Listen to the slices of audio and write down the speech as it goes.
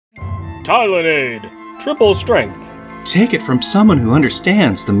Tylenade, triple strength. Take it from someone who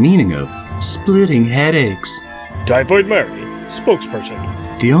understands the meaning of splitting headaches. Typhoid Mary,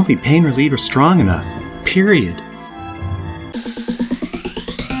 spokesperson. The only pain reliever strong enough. Period.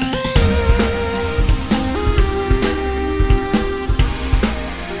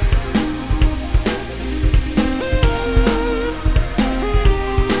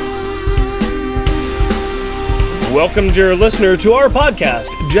 Welcome, dear listener, to our podcast,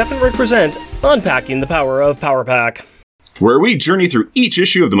 Jeff and Rick present Unpacking the Power of Power Pack, where we journey through each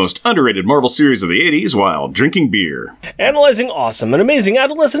issue of the most underrated Marvel series of the 80s while drinking beer. Analyzing awesome and amazing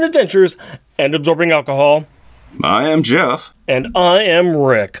adolescent adventures and absorbing alcohol. I am Jeff. And I am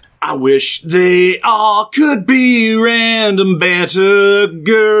Rick. I wish they all could be random banter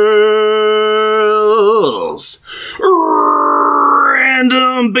girls.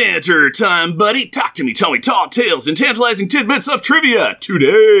 Random banter time, buddy. Talk to me, tell me tall tales and tantalizing tidbits of trivia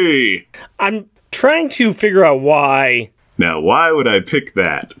today. I'm trying to figure out why. Now, why would I pick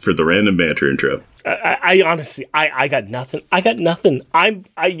that for the random banter intro? I honestly, I got nothing.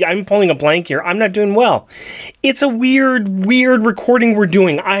 I'm pulling a blank here. I'm not doing well. It's a weird recording we're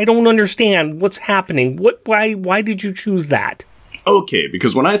doing. I don't understand what's happening. Why did you choose that? Okay,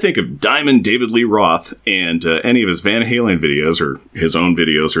 because when I think of Diamond David Lee Roth and any of his Van Halen videos or his own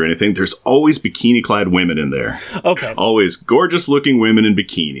videos or anything, there's always bikini-clad women in there. Okay. Always gorgeous-looking women in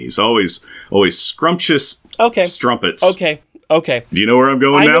bikinis. Always scrumptious strumpets. Okay. Do you know where I'm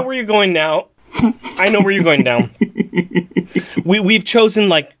going now? I know where you're going now. We've chosen,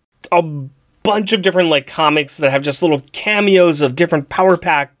 like, a bunch of different, like, comics that have just little cameos of different Power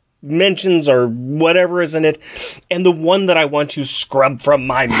Pack mentions or whatever is in it, and the one that I want to scrub from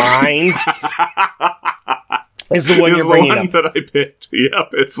my mind is the one you're bringing up. It's the one that I picked. Yep,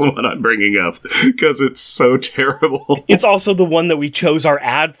 it's the one I'm bringing up because it's so terrible. It's also the one that we chose our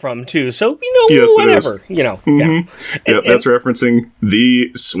ad from too. So yes, whatever, it is. Yeah, that's referencing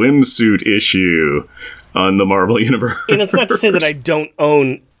the swimsuit issue on the Marvel Universe. And it's not to say that I don't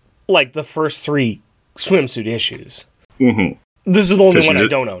own like the first 3 swimsuit issues. Mm-hmm. This is the only one I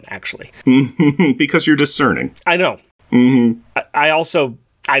don't own, actually. Because you're discerning. I know. Mm-hmm. I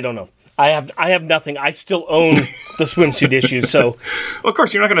don't know. I have nothing. I still own the swimsuit issues, so... Well, of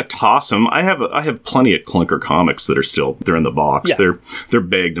course, you're not going to toss them. I have plenty of Clunker comics that are they're in the box. Yeah. They're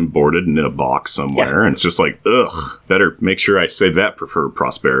bagged and boarded and in a box somewhere, and it's just like, ugh, better make sure I save that for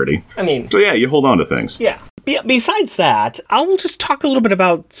prosperity. I mean... So yeah, you hold on to things. Yeah. Besides that, I'll just talk a little bit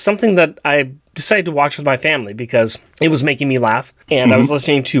about something that I decided to watch with my family because it was making me laugh. And I was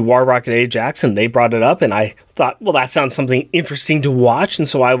listening to War Rocket Ajax, and they brought it up, and I thought, well, that sounds something interesting to watch. And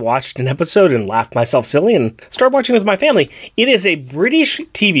so I watched an episode and laughed myself silly and started watching with my family. It is a British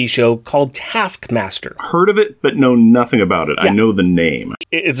TV show called Taskmaster. Heard of it, but know nothing about it. Yeah. I know the name.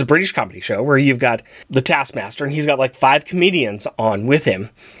 It's a British comedy show where you've got the Taskmaster, and he's got like 5 comedians on with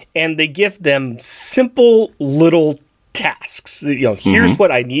him. And they give them simple little tasks. Here's what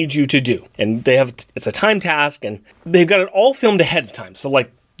I need you to do. And it's a time task, and they've got it all filmed ahead of time. So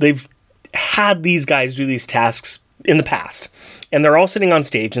like they've had these guys do these tasks in the past. And they're all sitting on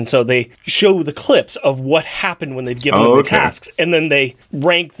stage, and so they show the clips of what happened when they've given them the tasks. And then they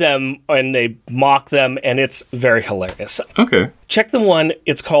rank them and they mock them, and it's very hilarious. Okay. Check the one.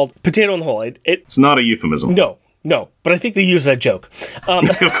 It's called Potato in the Hole. It's not a euphemism. No, but I think they use that joke.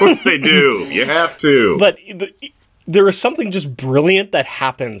 Of course they do. You have to. But there is something just brilliant that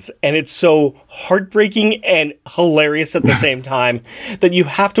happens, and it's so heartbreaking and hilarious at the same time that you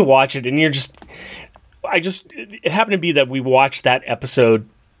have to watch it, and it happened to be that we watched that episode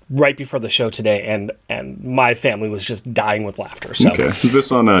right before the show today, and my family was just dying with laughter. So. Okay. Is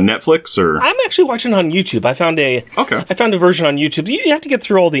this on Netflix or? I'm actually watching it on YouTube. I found a version on YouTube. You have to get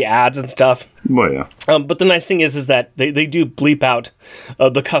through all the ads and stuff. Well, yeah. But the nice thing is that they do bleep out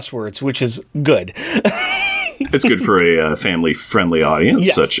the cuss words, which is good. It's good for a family-friendly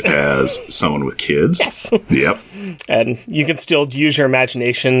audience, such as someone with kids. Yes. Yep. And you can still use your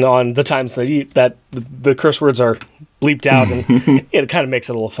imagination on the times that the curse words are bleeped out, and it kind of makes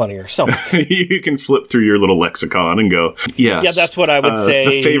it a little funnier. So you can flip through your little lexicon and go, yes. Yeah, that's what I would say.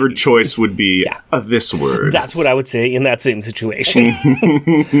 The favored choice would be this word. That's what I would say in that same situation.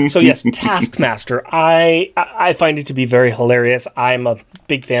 So yes, Taskmaster. I find it to be very hilarious. I'm a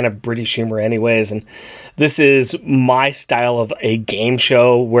big fan of British humor anyways, and this is my style of a game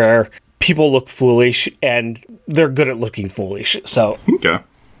show where people look foolish, and they're good at looking foolish. So okay.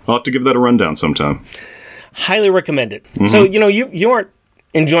 I'll have to give that a rundown sometime. Highly recommend it. Mm-hmm. So, you aren't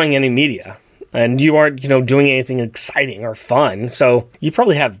enjoying any media, and you aren't, doing anything exciting or fun, so you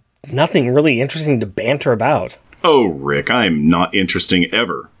probably have nothing really interesting to banter about. Oh, Rick, I'm not interesting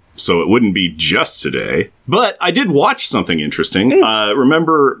ever. so it wouldn't be just today. But I did watch something interesting.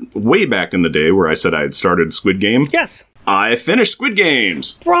 Remember way back in the day where I said I had started Squid Game? Yes. I finished Squid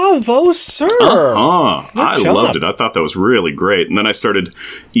Games. Bravo, sir. I job. loved it. I thought that was really great. And then I started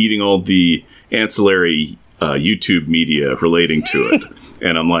eating all the ancillary YouTube media relating to it.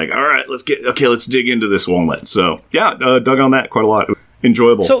 And I'm like, all right, let's dig into this walnut. So yeah, dug on that quite a lot.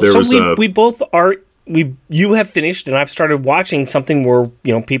 Enjoyable. We both are. You have finished, and I've started watching something where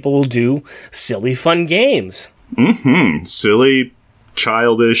people will do silly, fun games. Silly,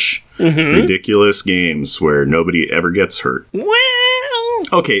 childish, ridiculous games where nobody ever gets hurt. Well,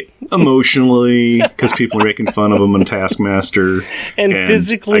 okay, emotionally, because people are making fun of them on Taskmaster, and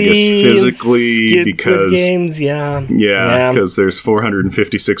physically, I guess physically because games, yeah, because there's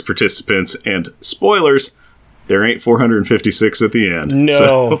 456 participants, and spoilers. There ain't 456 at the end.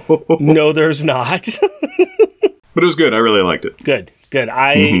 No, no, there's not. But it was good. I really liked it. Good.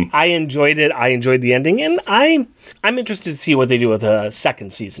 I enjoyed it. I enjoyed the ending, and I'm interested to see what they do with the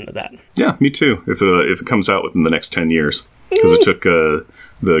second season of that. Yeah, me too. If it comes out within the next 10 years, because it took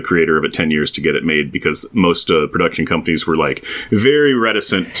the creator of it 10 years to get it made, because most production companies were like very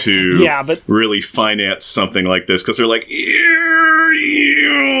reticent to really finance something like this, because they're like,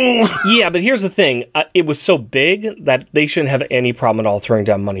 yeah, but here's the thing. It was so big that they shouldn't have any problem at all throwing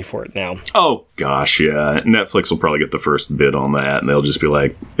down money for it now. Oh, gosh, yeah. Netflix will probably get the first bid on that, and they'll just be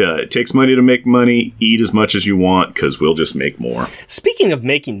like, it takes money to make money. Eat as much as you want, because we'll just make more. Speaking of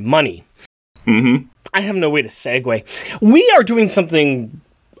making money, I have no way to segue. We are doing something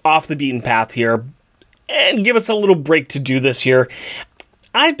off the beaten path here, and give us a little break to do this here.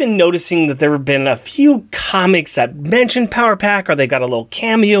 I've been noticing that there have been a few comics that mention Power Pack, or they got a little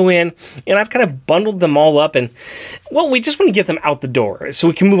cameo in, and I've kind of bundled them all up, and, well, we just want to get them out the door so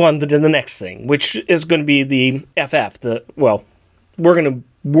we can move on to the next thing, which is going to be the FF. We're going to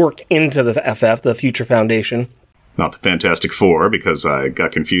work into the FF, the Future Foundation. Not the Fantastic Four, because I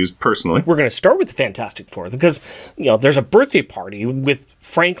got confused personally. We're going to start with the Fantastic Four, because, there's a birthday party with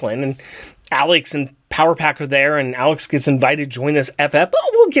Franklin, and Alex and Power Pack are there, and Alex gets invited to join this FF, but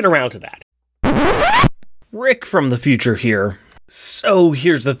we'll get around to that. Rick from the future here. So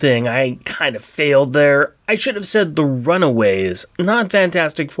here's the thing, I kind of failed there. I should have said the Runaways, not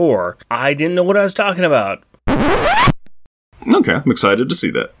Fantastic Four. I didn't know what I was talking about. Okay, I'm excited to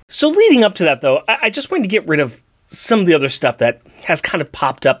see that. So leading up to that, though, I just wanted to get rid of some of the other stuff that has kind of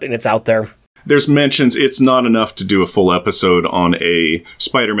popped up and it's out there. There's mentions it's not enough to do a full episode on a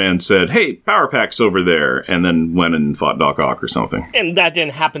Spider-Man said, hey, Power Pack's over there, and then went and fought Doc Ock or something. And that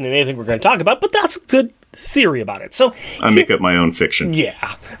didn't happen in anything we're going to talk about, but that's a good theory about it. So I make up my own fiction.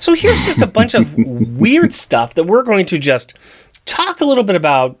 Yeah. So here's just a bunch of weird stuff that we're going to just talk a little bit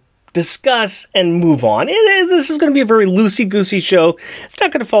about, discuss, and move on. This is going to be a very loosey-goosey show. It's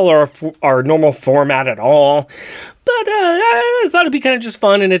not going to follow our normal format at all, but I thought it'd be kind of just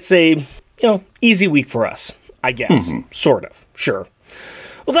fun, and it's a easy week for us, I guess. Sort of. Sure.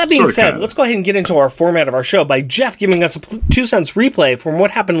 Well, that being said, let's go ahead and get into our format of our show by Jeff giving us a 2 cents replay from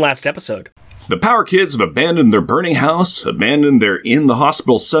what happened last episode. The Power Kids have abandoned their burning house, abandoned their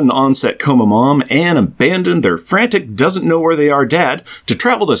in-the-hospital sudden onset coma mom, and abandoned their frantic doesn't-know-where-they-are dad to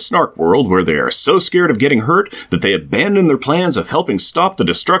travel to Snark World, where they are so scared of getting hurt that they abandon their plans of helping stop the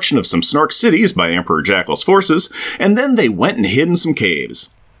destruction of some Snark cities by Emperor Jackal's forces, and then they went and hid in some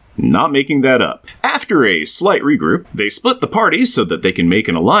caves. Not making that up. After a slight regroup, they split the party so that they can make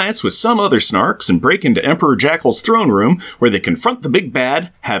an alliance with some other Snarks and break into Emperor Jackal's throne room, where they confront the big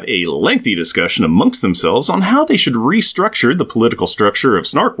bad, have a lengthy discussion amongst themselves on how they should restructure the political structure of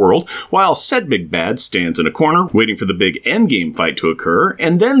Snark World, while said big bad stands in a corner waiting for the big endgame fight to occur,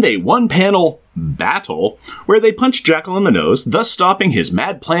 and then they one-panel battle, where they punch Jackal in the nose, thus stopping his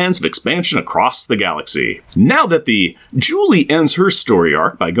mad plans of expansion across the galaxy. Now that the Julie ends her story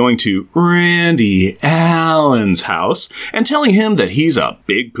arc by going to Randy Allen's house and telling him that he's a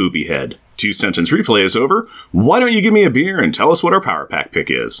big poopy head. 2-sentence replay is over. Why don't you give me a beer and tell us what our Power Pack pick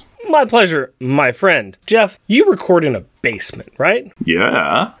is? My pleasure, my friend. Jeff, you record in a basement, right?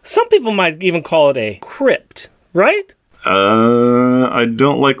 Yeah. Some people might even call it a crypt, right? I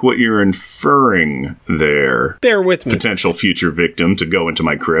don't like what you're inferring there. Bear with me. Potential future victim to go into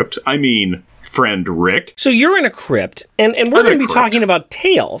my crypt. I mean, friend Rick. So you're in a crypt, and we're going to be talking about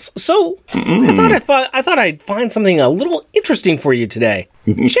tales. So I thought I'd find something a little interesting for you today.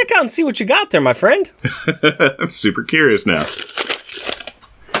 Check out and see what you got there, my friend. I'm super curious now.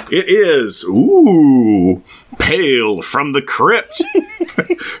 It is, Pale from the Crypt,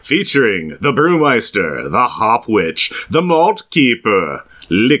 featuring the Brewmeister, the Hop Witch, the Malt Keeper,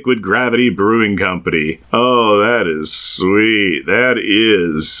 Liquid Gravity Brewing Company. Oh, that is sweet. That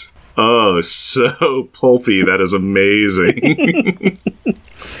is Oh, so pulpy. That is amazing.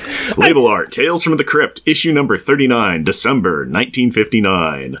 Label art, Tales from the Crypt, issue number 39, December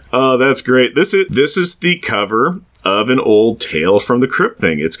 1959. Oh, that's great. This is the cover of an old Tale from the Crypt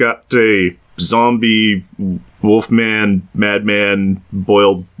thing. It's got a zombie wolfman, madman,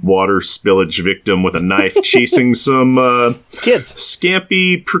 boiled water spillage victim with a knife chasing some kids.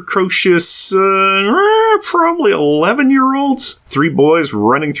 Scampy, precocious, probably 11-year-olds. 3 boys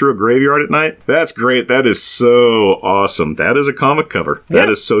running through a graveyard at night. That's great. That is so awesome. That is a comic cover. That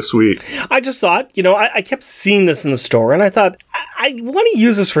is so sweet. I just thought, I kept seeing this in the store, and I thought, I want to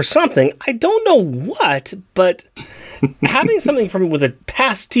use this for something. I don't know what, but having something with a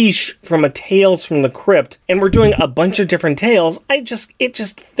pastiche from a Tales from the Crypt, and we're doing a bunch of different tales, it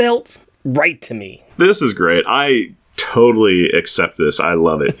just felt right to me. This is great. I totally accept this. I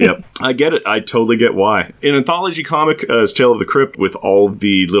love it. Yep. I get it. I totally get why. An anthology comic is Tale of the Crypt with all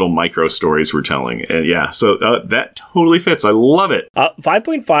the little micro stories we're telling. And so that totally fits. I love it.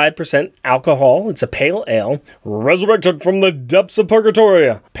 5.5% alcohol. It's a pale ale. Resurrected from the depths of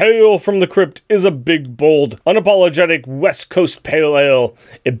purgatory. Pale from the Crypt is a big, bold, unapologetic West Coast pale ale.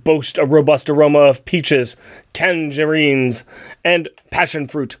 It boasts a robust aroma of peaches, tangerines, and passion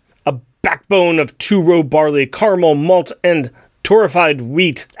fruit. Backbone of 2-row barley, caramel, malt, and torrefied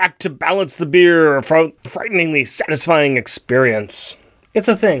wheat act to balance the beer for a frighteningly satisfying experience. It's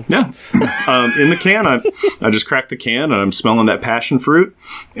a thing. Yeah. In the can, I just cracked the can, and I'm smelling that passion fruit,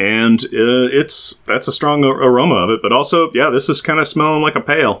 and that's a strong aroma of it. But also, this is kind of smelling like a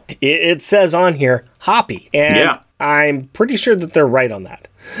pale. It says on here, hoppy, and I'm pretty sure that they're right on that.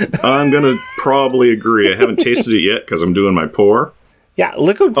 I'm going to probably agree. I haven't tasted it yet because I'm doing my pour. Yeah,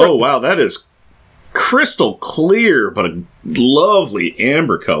 liquid. Oh, wow, that is crystal clear, but a lovely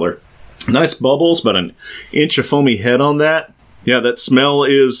amber color. Nice bubbles, but an inch of foamy head on that. Yeah, that smell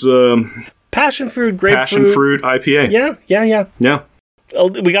is... passion fruit, grapefruit. Passion fruit IPA. Yeah.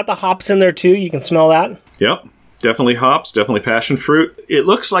 We got the hops in there, too. You can smell that. Yep. Definitely hops, definitely passion fruit. It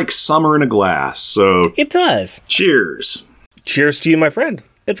looks like summer in a glass, so... It does. Cheers. Cheers to you, my friend.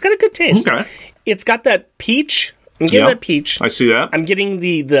 It's got a good taste. Okay. It's got that peach... I'm getting that peach. I see that. I'm getting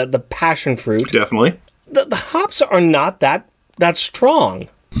the passion fruit. Definitely. The hops are not that strong.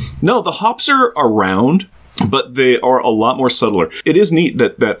 No, the hops are around, but they are a lot more subtler. It is neat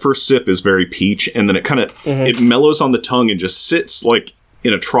that first sip is very peach, and then it kind of it mellows on the tongue and just sits like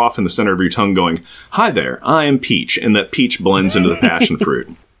in a trough in the center of your tongue going, "Hi there, I am peach," and that peach blends into the passion fruit.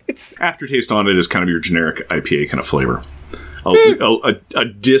 Its aftertaste on it is kind of your generic IPA kind of flavor. A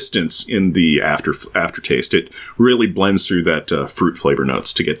distance in the aftertaste. It really blends through that fruit flavor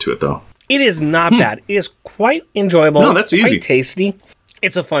notes to get to it, though. It is not bad. It is quite enjoyable. No, that's easy. Quite tasty.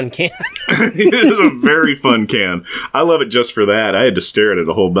 It's a fun can. It is a very fun can. I love it just for that. I had to stare at it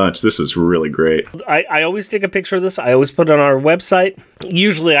a whole bunch. This is really great. I always take a picture of this. I always put it on our website.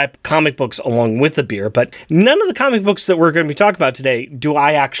 Usually I have comic books along with the beer, but none of the comic books that we're going to be talking about today do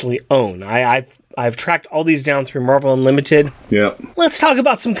I actually own. I've tracked all these down through Marvel Unlimited. Yeah. Let's talk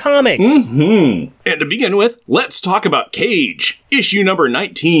about some comics. Mm-hmm. And to begin with, let's talk about Cage, issue number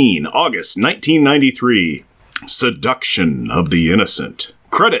 19, August 1993. Seduction of the Innocent.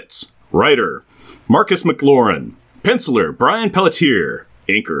 Credits: writer Marcus McLaurin, penciler Brian Pelletier,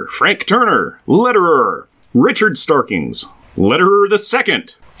 inker Frank Turner, letterer Richard Starkings, letterer the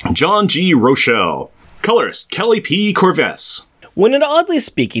second John G. Rochelle, colorist Kelly P. Corvess. When an oddly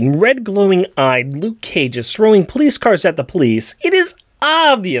speaking, red glowing-eyed Luke Cage is throwing police cars at the police, it is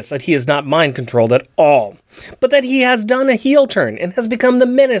obvious that he is not mind-controlled at all, but that he has done a heel turn and has become the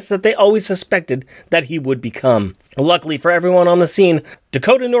menace that they always suspected that he would become. Luckily for everyone on the scene,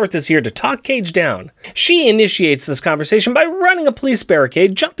 Dakota North is here to talk Cage down. She initiates this conversation by running a police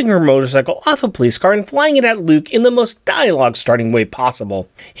barricade, jumping her motorcycle off a police car, and flying it at Luke in the most dialogue-starting way possible.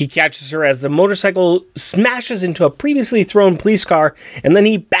 He catches her as the motorcycle smashes into a previously thrown police car, and then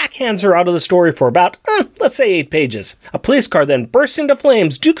he backhands her out of the story for about, let's say 8 pages. A police car then bursts into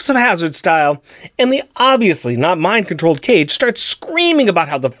flames, Dukes of Hazzard style, and the obviously not mind-controlled Cage starts screaming about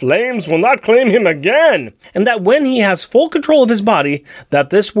how the flames will not claim him again, and that when he has full control of his body, that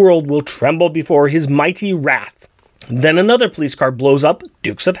this world will tremble before his mighty wrath. Then another police car blows up,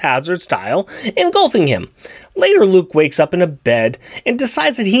 Dukes of Hazzard style, engulfing him. Later, Luke wakes up in a bed and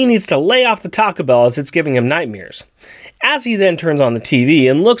decides that he needs to lay off the Taco Bell as it's giving him nightmares. As he then turns on the TV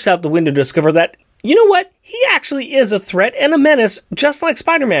and looks out the window to discover that, you know what, he actually is a threat and a menace, just like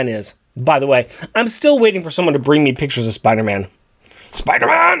Spider-Man is. By the way, I'm still waiting for someone to bring me pictures of Spider-Man.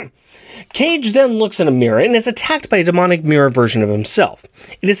 Spider-Man! Cage then looks in a mirror and is attacked by a demonic mirror version of himself.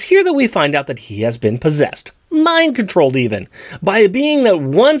 It is here that we find out that he has been possessed. mind controlled even, by a being that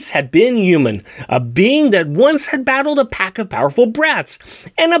once had been human, a being that once had battled a pack of powerful brats,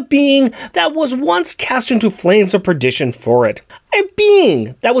 and a being that was once cast into flames of perdition for it. A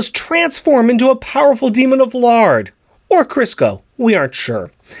being that was transformed into a powerful demon of lard. Or Crisco, we aren't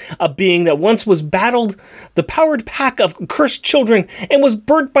sure. A being that once was battled the powered pack of cursed children and was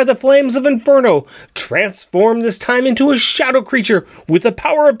burnt by the flames of Inferno, transformed this time into a shadow creature with the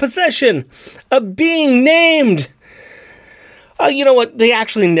power of possession. A being named... you know what, they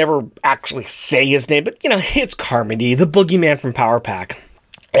actually never actually say his name, but it's Carmody, the boogeyman from Power Pack.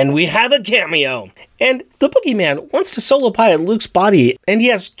 And we have a cameo. And the boogeyman wants to solo pilot Luke's body, and he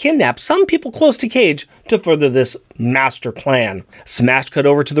has kidnapped some people close to Cage to further this master plan. Smash cut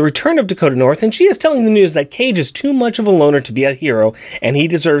over to the return of Dakota North, and she is telling the news that Cage is too much of a loner to be a hero, and he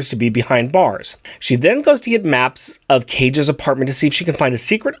deserves to be behind bars. She then goes to get maps of Cage's apartment to see if she can find a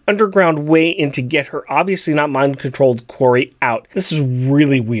secret underground way in to get her obviously not mind-controlled quarry out. This is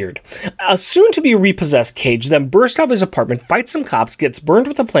really weird. A soon-to-be repossessed Cage then bursts out of his apartment, fights some cops, gets burned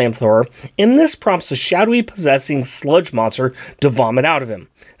with a flamethrower, and this prompts a shadowy possessing sludge monster to vomit out of him.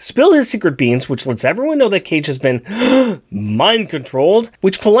 Spill his secret beans, which lets everyone know that Cage has been mind-controlled,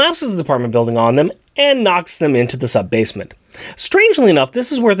 which collapses the apartment building on them and knocks them into the sub-basement. Strangely enough,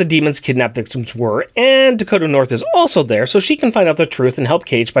 this is where the demon's kidnapped victims were, and Dakota North is also there, so she can find out the truth and help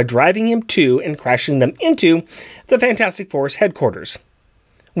Cage by driving him to and crashing them into the Fantastic Four's headquarters.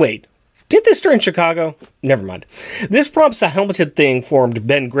 Wait, did this during Chicago? Never mind. This prompts a helmeted thing formed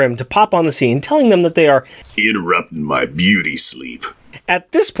Ben Grimm to pop on the scene, telling them that they are interrupting my beauty sleep.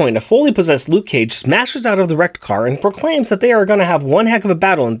 At this point, a fully possessed Luke Cage smashes out of the wrecked car and proclaims that they are going to have one heck of a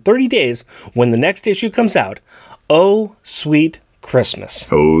battle in 30 days when the next issue comes out. Oh, sweet Christmas.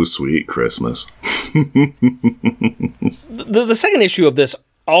 Oh, sweet Christmas. The second issue of this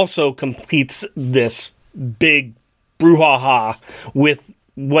also completes this big brouhaha with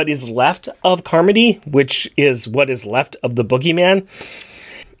what is left of Carmody, which is what is left of the boogeyman.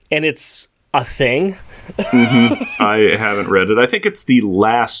 And it's a thing. I haven't read it. I think it's the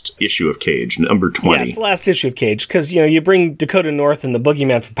last issue of Cage, number 20. Yeah, it's the last issue of Cage, because, you bring Dakota North and the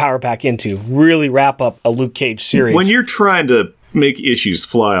boogeyman from Power Pack in to really wrap up a Luke Cage series. When you're trying to make issues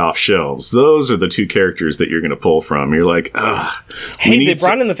fly off shelves, those are the two characters that you're going to pull from. You're like, ugh. Hey, they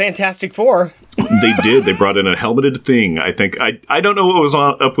brought in the Fantastic Four. They did. They brought in a helmeted Thing. I think I don't know what was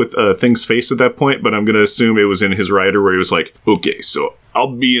up with Thing's face at that point, but I'm going to assume it was in his rider where he was like, okay, so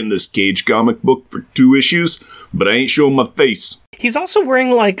I'll be in this Cage comic book for 2 issues, but I ain't showing my face. He's also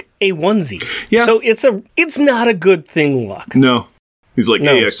wearing like a onesie. Yeah. So it's not a good thing look. No. He's like,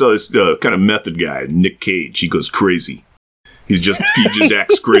 hey, I saw this kind of method guy, Nick Cage. He goes crazy. He just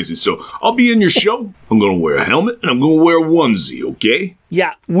acts crazy. So I'll be in your show. I'm going to wear a helmet and I'm going to wear a onesie, okay?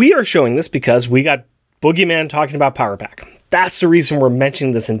 Yeah, we are showing this because we got Boogeyman talking about Power Pack. That's the reason we're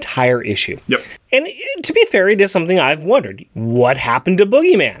mentioning this entire issue. Yep. And to be fair, it is something I've wondered. What happened to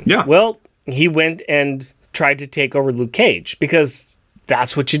Boogeyman? Yeah. Well, he went and tried to take over Luke Cage because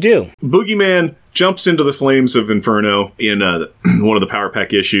that's what you do. Boogeyman jumps into the flames of Inferno in one of the Power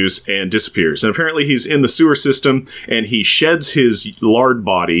Pack issues and disappears. And apparently he's in the sewer system and he sheds his lard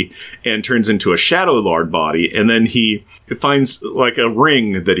body and turns into a shadow lard body. And then he finds like a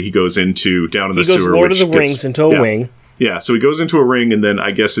ring that he goes into down in the sewer. He goes Lord of the Rings into a wing. Yeah, so he goes into a ring and then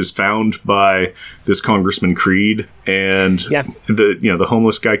I guess is found by this Congressman Creed and the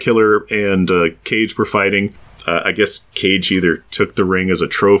homeless guy killer and Cage were fighting. I guess Cage either took the ring as a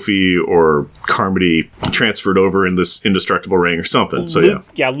trophy or Carmody transferred over in this indestructible ring or something. So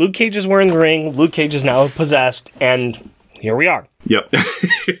Luke, Luke Cage is wearing the ring. Luke Cage is now possessed, and here we are. Yep.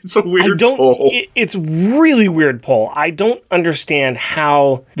 It's a weird poll. It's really weird poll. I don't understand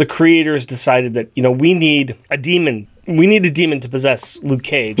how the creators decided that, we need a demon. We need a demon to possess Luke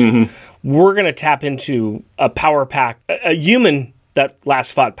Cage. Mm-hmm. We're going to tap into a Power Pack, a human that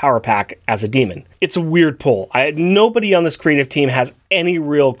last fought Power Pack as a demon. It's a weird pull. Nobody on this creative team has any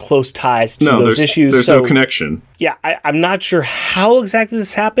real close ties to those issues. There's no connection. Yeah, I'm not sure how exactly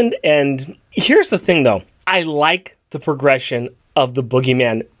this happened. And here's the thing, though. I like the progression of the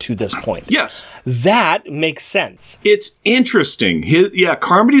Boogeyman to this point. Yes. That makes sense. It's interesting.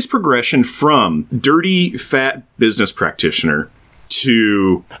 Carmody's progression from dirty, fat business practitioner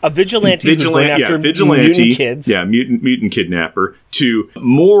to a vigilante who's going after mutant kids. Yeah, mutant kidnapper, to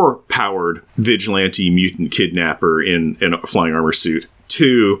more powered vigilante mutant kidnapper in a flying armor suit,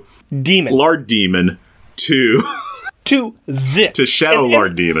 to demon. Lard demon, to this. To shadow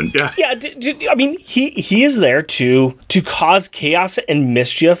lard demon. Yeah. Yeah, I mean, he is there to cause chaos and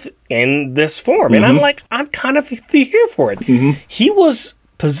mischief in this form. And I'm kind of here for it. Mm-hmm. He was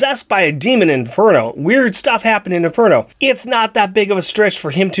possessed by a demon in Inferno. Weird stuff happened in Inferno. It's not that big of a stretch for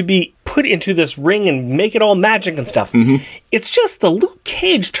him to be put into this ring and make it all magic and stuff. It's just the Luke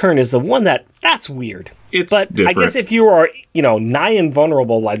Cage turn is the one that's weird. But different. I guess if you are, nigh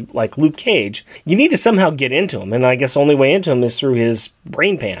invulnerable like Luke Cage, you need to somehow get into him. And I guess the only way into him is through his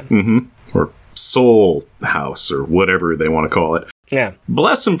brain pan. Or soul house, or whatever they want to call it. Yeah.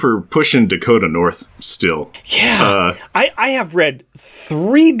 Bless him for pushing Dakota North still. Yeah. I have read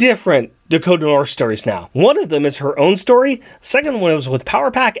 3 different Dakota North stories now. One of them is her own story. The second one was with Power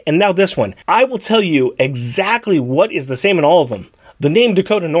Pack, and now this one. I will tell you exactly what is the same in all of them. The name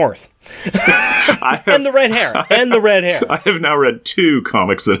Dakota North. And the red hair. I have now read 2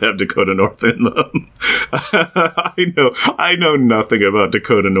 comics that have Dakota North in them. I know nothing about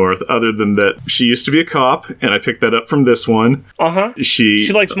Dakota North other than that she used to be a cop, and I picked that up from this one.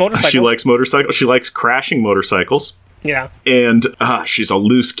 She likes motorcycles. She likes motorcycles. She likes crashing motorcycles. Yeah. And she's a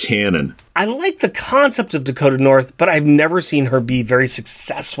loose cannon. I like the concept of Dakota North, but I've never seen her be very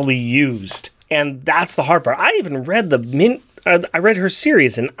successfully used. And that's the hard part. I even read I read her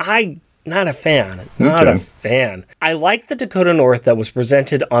series, and I'm not a fan. A fan. I like the Dakota North that was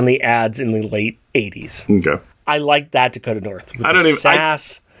presented on the ads in the late 80s. Okay. I like that Dakota North. With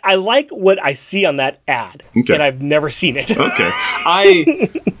sass. I like what I see on that ad, and I've never seen it. Okay.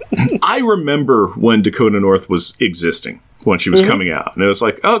 I remember when Dakota North was existing, when she was coming out. And it was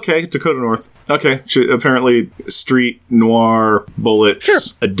like, okay, Dakota North. Okay, she, apparently street, noir,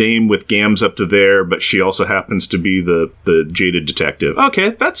 bullets, a dame with gams up to there, but she also happens to be the jaded detective.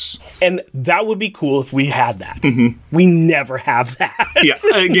 Okay, that's... And that would be cool if we had that. We never have that. Yeah,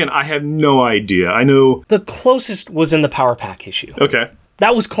 again, I have no idea. I know... The closest was in the Power Pack issue. Okay.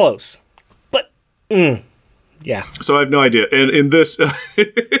 That was close. But, yeah. So I have no idea. And in this...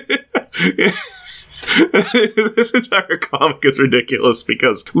 This entire comic is ridiculous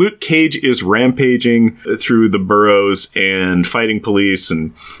because Luke Cage is rampaging through the boroughs and fighting police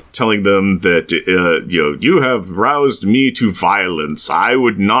and telling them that, you have roused me to violence. I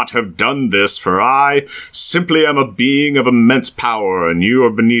would not have done this, for I simply am a being of immense power and you are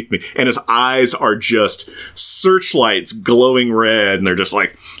beneath me. And his eyes are just searchlights glowing red, and they're just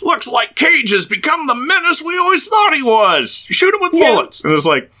like, looks like Cage has become the menace we always thought he was. Shoot him with bullets. And it's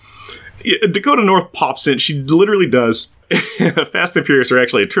like, Dakota North pops in. She literally does. Fast and Furious are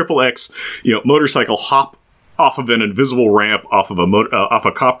actually a XXX, motorcycle hop off of an invisible ramp off of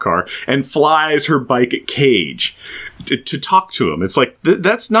a cop car and flies her bike at Cage to talk to him. It's like,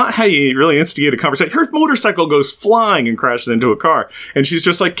 that's not how you really instigate a conversation. Her motorcycle goes flying and crashes into a car. And she's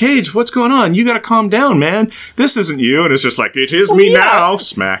just like, Cage, what's going on? You got to calm down, man. This isn't you. And it's just like, it is me now.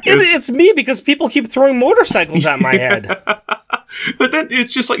 Smack. It's me because people keep throwing motorcycles at my head. But then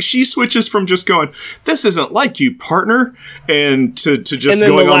it's just like she switches from just going, this isn't like you, partner, and to just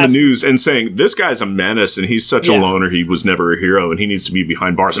going on the news and saying, this guy's a menace and he's such a loner, he was never a hero and he needs to be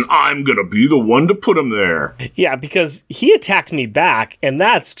behind bars and I'm going to be the one to put him there. Yeah, because he attacked me back and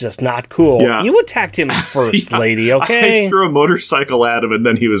that's just not cool. Yeah. You attacked him first, lady, okay? I threw a motorcycle at him and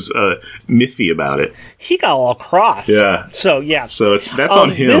then he was miffy about it. He got all cross. Yeah. So, yeah. So that's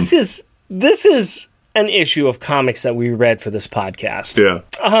on him. This is an issue of comics that we read for this podcast.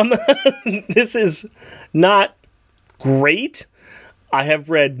 Yeah. This is not great. I have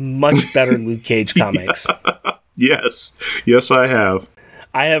read much better Luke Cage comics. Yes. Yes, I have.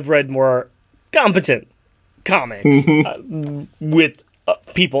 I have read more competent comics with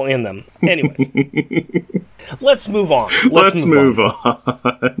people in them. Anyways. Let's move on. Let's move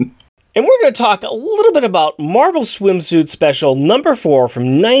on. And we're going to talk a little bit about Marvel Swimsuit Special number 4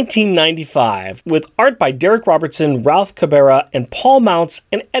 from 1995 with art by Derek Robertson, Ralph Cabrera, and Paul Mounts,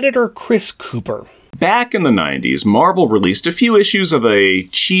 and editor Chris Cooper. Back in the 90s, Marvel released a few issues of a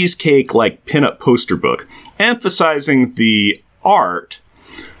cheesecake-like pinup poster book, emphasizing the art,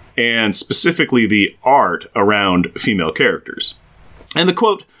 and specifically the art around female characters. And the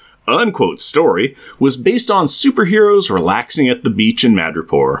quote, unquote story was based on superheroes relaxing at the beach in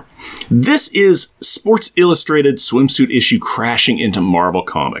Madripoor. This is Sports Illustrated swimsuit issue crashing into Marvel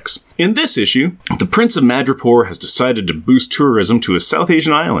Comics. In this issue, the Prince of Madripoor has decided to boost tourism to a South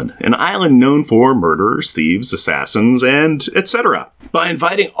Asian island, an island known for murderers, thieves, assassins, and etc., by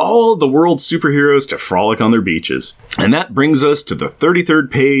inviting all of the world's superheroes to frolic on their beaches. And that brings us to the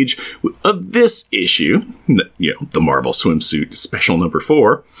 33rd page of this issue, the Marvel Swimsuit Special number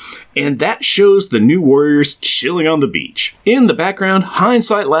 4, and that shows the new warriors chilling on the beach. In the background,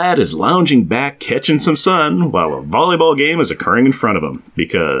 Hindsight Lad is lounging back catching some sun while a volleyball game is occurring in front of him,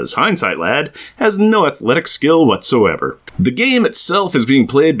 because Hindsight Lad has no athletic skill whatsoever. The game itself is being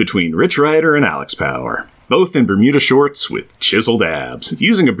played between Rich Rider and Alex Power. both in Bermuda shorts with chiseled abs,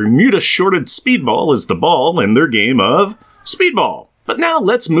 using a Bermuda shorted speedball as the ball in their game of speedball. But now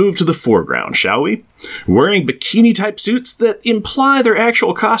let's move to the foreground, shall we? Wearing bikini-type suits that imply their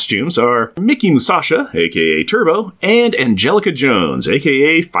actual costumes are Miki Musasha, aka Turbo, and Angelica Jones,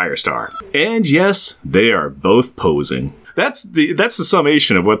 aka Firestar. And yes, they are both posing. That's the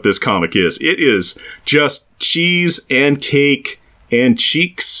summation of what this comic is. It is just cheese and cake and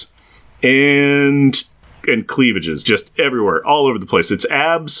cheeks and cleavages just everywhere, all over the place. It's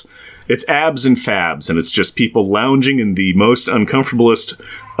abs and fabs, and it's just people lounging in the most uncomfortablest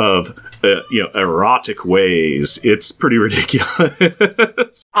of erotic ways. It's pretty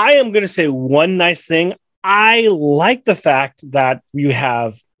ridiculous. I am going to say one nice thing. I like the fact that you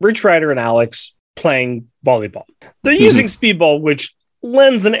have Rich Rider and Alex playing volleyball. They're using speedball, which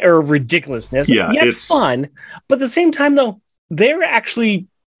lends an air of ridiculousness. Yeah, yet it's fun. But at the same time, though, they're actually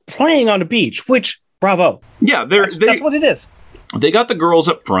playing on a beach, which, bravo. Yeah, that's what it is. They got the girls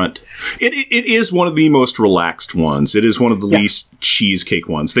up front. It is one of the most relaxed ones. It is one of the least cheesecake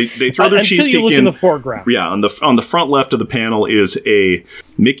ones. They throw their cheesecake you look in the foreground. Yeah, on the front left of the panel is a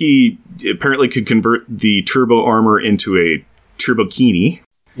Mickey apparently could convert the turbo armor into a turbokini.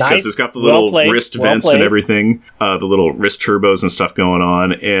 Because it's got the little wrist vents and everything, the little wrist turbos and stuff going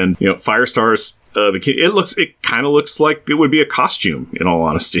on, and Firestar's bikini. It kind of looks like it would be a costume, in all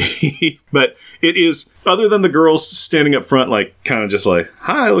honesty. But it is, other than the girls standing up front, like kind of just like,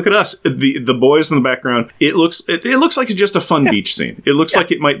 "Hi, look at us." The boys in the background. It looks like it's just a fun beach scene. It looks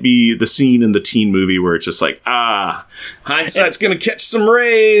like it might be the scene in the teen movie where it's just like, hindsight's gonna catch some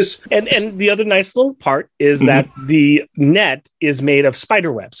rays. And the other nice little part is that the net is made of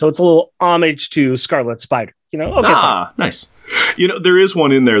spider web, so it's a little homage to Scarlet Spider. Nice. There is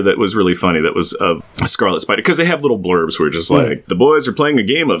one in there that was really funny that was of Scarlet Spider, because they have little blurbs where just like, the boys are playing a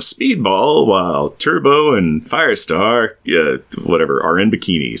game of speedball while Turbo and Firestar, are in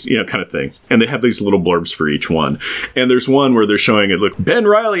bikinis, kind of thing. And they have these little blurbs for each one. And there's one where they're showing it, look,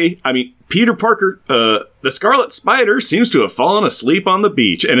 Peter Parker, the Scarlet Spider seems to have fallen asleep on the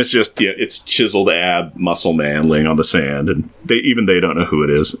beach. And it's just, it's chiseled ab muscle man laying on the sand. And they don't know who it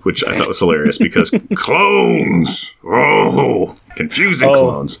is, which I thought was hilarious because clones. Oh, confusing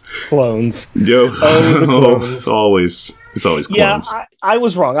clones. Clones. Yo. Clones. It's always clones. Yeah, I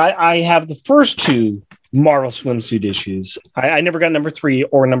was wrong. I have the first two Marvel swimsuit issues. I never got number 3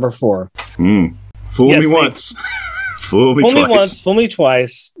 or number 4. Fool me once. Fool me twice. Once, fool me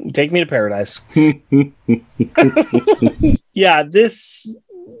twice. Take me to paradise. Yeah,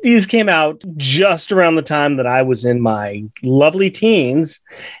 these came out just around the time that I was in my lovely teens,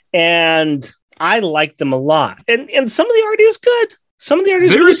 and I liked them a lot. And some of the art is good.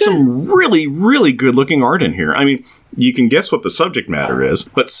 There is some really, really good looking art in here. I mean, you can guess what the subject matter is,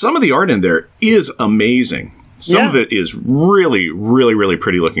 but some of the art in there is amazing. Some of it is really, really, really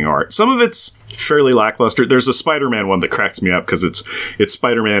pretty looking art. Some of it's fairly lackluster. There's a Spider-Man one that cracks me up because it's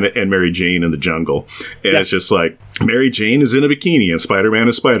Spider-Man and Mary Jane in the jungle. And it's just like, Mary Jane is in a bikini and Spider-Man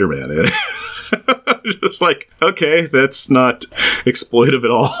is Spider-Man. Just like, okay, that's not exploitive at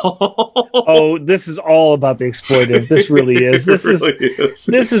all. Oh, this is all about the exploitive. This really is. This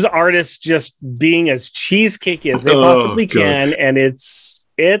is artists just being as cheesecakey as they possibly can, and it's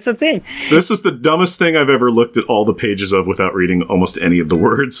a thing. This is the dumbest thing I've ever looked at all the pages of without reading almost any of the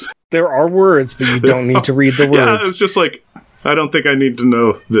words. There are words, but you don't need to read the words. Yeah, it's just like, I don't think I need to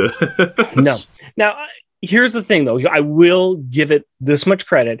know this. No. Now, here's the thing, though. I will give it this much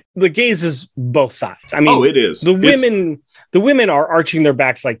credit. The gaze is both sides. I mean, it is. The women are arching their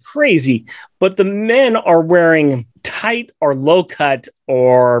backs like crazy, but the men are wearing tight or low cut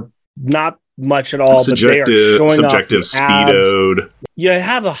or not much at all. Subjective speedoed. You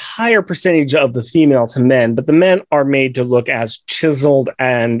have a higher percentage of the female to men, but the men are made to look as chiseled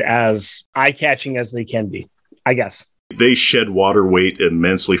and as eye-catching as they can be, I guess. They shed water weight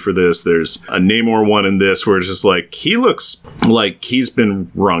immensely for this. There's a Namor one in this where it's just like, he looks like he's been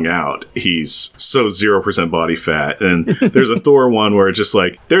wrung out. He's so 0% body fat. And there's a Thor one where it's just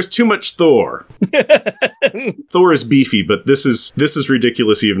like, there's too much Thor. Thor is beefy, but this is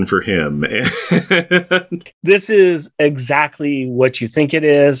ridiculous even for him. This is exactly what you think it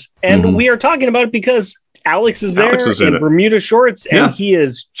is. And we are talking about it because Alex is there in Bermuda shorts, and he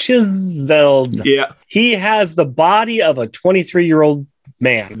is chiseled. Yeah. He has the body of a 23-year-old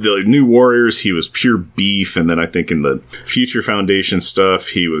man. The New Warriors, he was pure beef, and then I think in the Future Foundation stuff,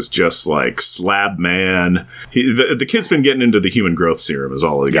 he was just like slab man. The kid's been getting into the human growth serum, is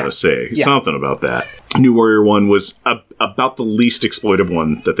all I gotta say. Something about that. New Warrior one was about the least exploitive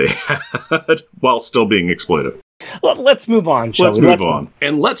one that they had, while still being exploitive. Let's move on, shall Let's we? move on.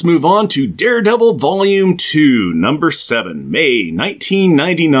 And let's move on to Daredevil Volume 2, Number 7, May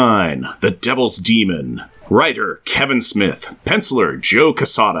 1999. The Devil's Demon. Writer, Kevin Smith. Penciler, Joe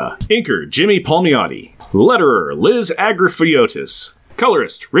Quesada. Inker, Jimmy Palmiotti. Letterer, Liz Agrafiotis.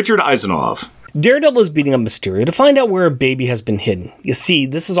 Colorist, Richard Eisenhoff. Daredevil is beating up Mysterio to find out where a baby has been hidden. You see,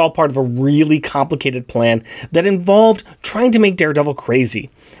 this is all part of a really complicated plan that involved trying to make Daredevil crazy,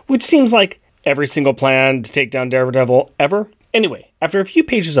 which seems like every single plan to take down Daredevil ever. Anyway, after a few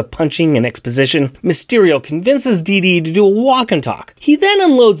pages of punching and exposition, Mysterio convinces DD to do a walk and talk. He then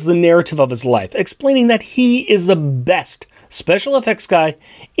unloads the narrative of his life, explaining that he is the best special effects guy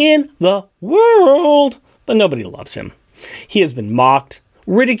in the world, but nobody loves him. He has been mocked,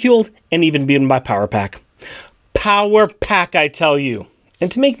 ridiculed, and even beaten by Power Pack. Power Pack, I tell you.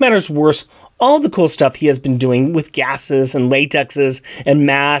 And to make matters worse, all the cool stuff he has been doing with gases and latexes and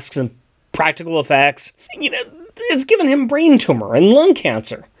masks and practical effects, it's given him brain tumor and lung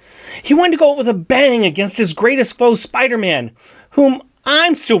cancer. He wanted to go out with a bang against his greatest foe, Spider-Man, whom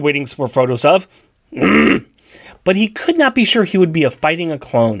I'm still waiting for photos of. But he could not be sure he would be fighting a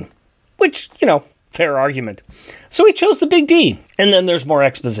clone. Which, fair argument. So he chose the Big D. And then there's more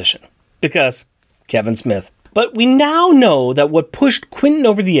exposition. Because Kevin Smith. But we now know that what pushed Quentin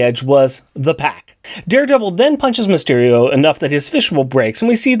over the edge was the Pack. Daredevil then punches Mysterio enough that his fishbowl breaks, and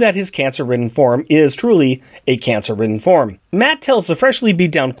we see that his cancer-ridden form is truly a cancer-ridden form. Matt tells the freshly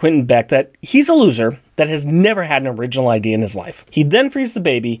beat-down Quentin Beck that he's a loser that has never had an original idea in his life. He then frees the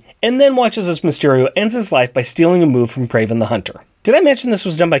baby, and then watches as Mysterio ends his life by stealing a move from Kraven the Hunter. Did I mention this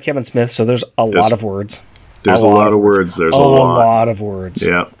was done by Kevin Smith, so there's a lot of words? There's a lot of words. There's a lot of words.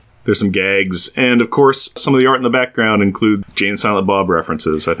 Yeah. There's some gags. And, of course, some of the art in the background include Jay and Silent Bob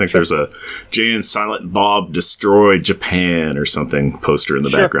references. I think there's a Jay and Silent Bob Destroy Japan or something poster in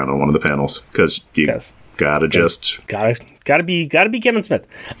the background on one of the panels. Because you gotta be Kevin Smith.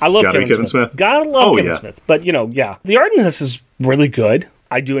 I love Kevin Smith. Gotta love Kevin Smith. But, the art in this is really good.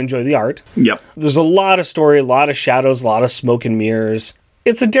 I do enjoy the art. Yep. There's a lot of story, a lot of shadows, a lot of smoke and mirrors.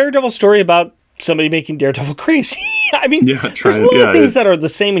 It's a Daredevil story about somebody making Daredevil crazy. I mean, there's a lot of things that are the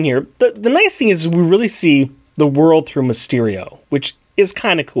same in here. The nice thing is we really see the world through Mysterio, which is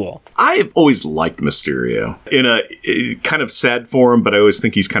kind of cool. I've always liked Mysterio in a kind of sad form, but I always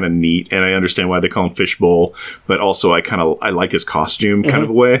think he's kind of neat, and I understand why they call him Fishbowl, but also I like his costume kind of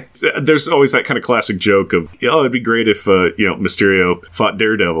a way. There's always that kind of classic joke of, it'd be great if, Mysterio fought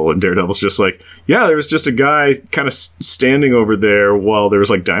Daredevil, and Daredevil's just like, yeah, there was just a guy kind of standing over there while there was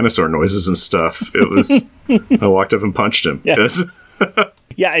like dinosaur noises and stuff. It was, I walked up and punched him. Yeah.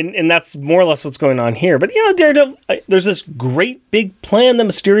 Yeah, and that's more or less what's going on here. But, Daredevil, there's this great big plan that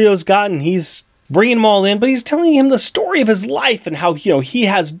Mysterio's got, and he's bringing them all in, but he's telling him the story of his life and how, he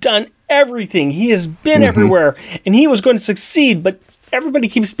has done everything. He has been everywhere, and he was going to succeed, but everybody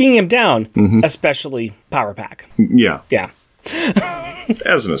keeps beating him down, especially Power Pack. Yeah. Yeah.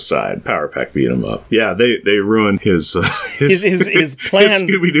 As an aside, Power Pack beat him up. Yeah, they ruined his plan, his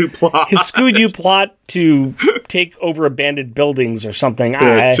Scooby-Doo plot. His Scooby-Doo plot to take over abandoned buildings or something.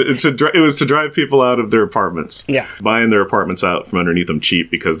 Yeah, it was to drive people out of their apartments. Yeah. Buying their apartments out from underneath them cheap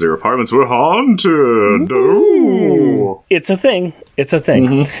because their apartments were haunted. Ooh. It's a thing.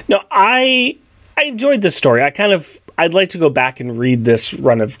 No, I enjoyed this story. I'd like to go back and read this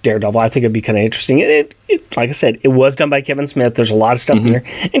run of Daredevil. I think it'd be kind of interesting. It like I said, it was done by Kevin Smith. There's a lot of stuff in there.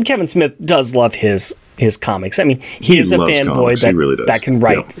 And Kevin Smith does love his comics. I mean, he is a fanboy that can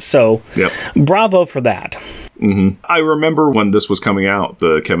write. Yep. So, bravo for that. I remember when this was coming out,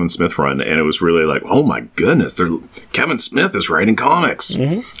 the Kevin Smith run, and it was really like, oh my goodness, Kevin Smith is writing comics.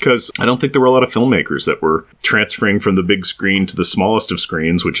 Because I don't think there were a lot of filmmakers that were transferring from the big screen to the smallest of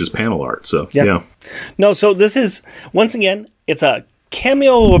screens, which is panel art. So, yeah. No, so this is, once again, it's a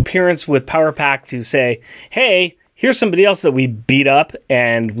cameo appearance with Power Pack to say, hey, here's somebody else that we beat up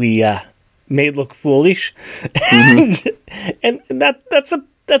and we made look foolish. And that's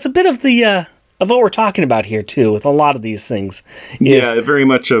a bit of the... of what we're talking about here, too, with a lot of these things. Very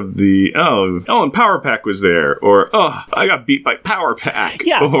much of the, and Power Pack was there, or, I got beat by Power Pack.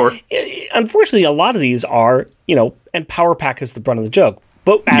 Yeah, or, unfortunately, a lot of these are, and Power Pack is the brunt of the joke.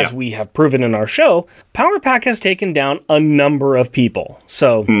 But as we have proven in our show, Power Pack has taken down a number of people.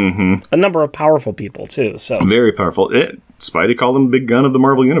 So, a number of powerful people, too. So very powerful. Spidey called him Big Gun of the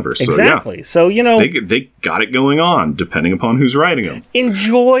Marvel Universe. Exactly. So, they got it going on, depending upon who's writing them.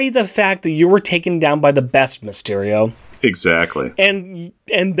 Enjoy the fact that you were taken down by the best, Mysterio. Exactly. And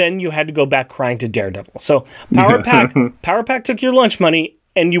then you had to go back crying to Daredevil. So Power Pack took your lunch money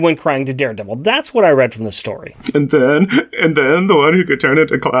and you went crying to Daredevil. That's what I read from the story. And then the one who could turn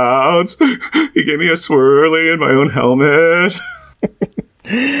into clouds, he gave me a swirly in my own helmet.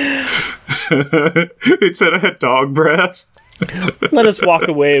 It said I had dog breath. Let us walk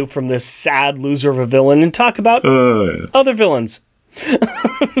away from this sad loser of a villain and talk about other villains.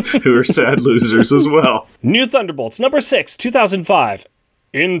 Who are sad losers as well. New Thunderbolts, number 6, 2005.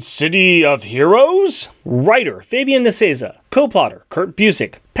 In City of Heroes? Writer, Fabian Nicieza. Co-plotter, Kurt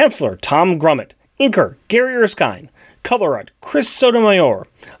Busiek. Penciler, Tom Grummett. Inker, Gary Erskine. Color art, Chris Sotomayor.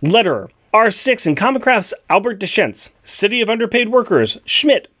 Letterer, R6 and Comicraft's Albert Deschentes. City of Underpaid Workers,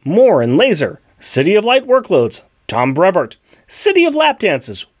 Schmidt, Moore, and Laser. City of Light Workloads, Tom Brevoort. City of Lap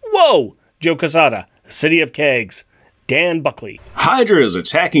Dances, whoa, Joe Quesada. City of Kegs, Dan Buckley. Hydra is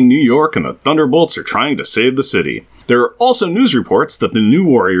attacking New York and the Thunderbolts are trying to save the city. There are also news reports that the New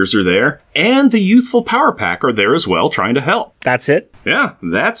Warriors are there, and the youthful Power Pack are there as well, trying to help. That's it? Yeah,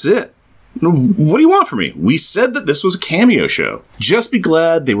 that's it. What do you want from me? We said that this was a cameo show. Just be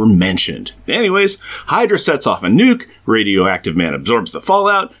glad they were mentioned. Anyways, Hydra sets off a nuke, Radioactive Man absorbs the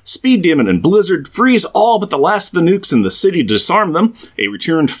fallout, Speed Demon and Blizzard freeze all but the last of the nukes in the city to disarm them, a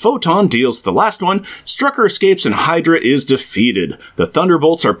returned Photon deals the last one, Strucker escapes and Hydra is defeated. The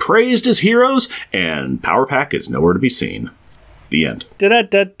Thunderbolts are praised as heroes, and Power Pack is nowhere to be seen. The end.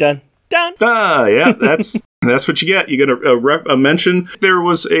 Dun-dun-dun-dun. Yeah, that's what you get. You get a mention. There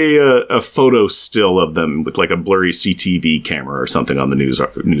was a photo still of them with like a blurry CTV camera or something on the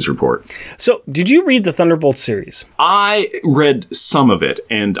news report. So, did you read the Thunderbolt series? I read some of it,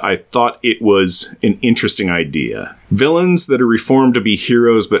 and I thought it was an interesting idea. Villains that are reformed to be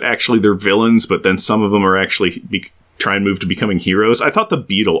heroes, but actually they're villains, but then some of them are actually try and move to becoming heroes. I thought the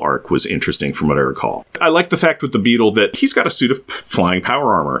Beetle arc was interesting from what I recall. I like the fact with the Beetle that he's got a suit of flying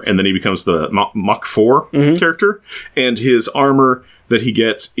power armor, and then he becomes the Mach 4 character, and his armor that he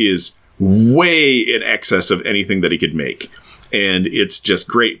gets is way in excess of anything that he could make. And it's just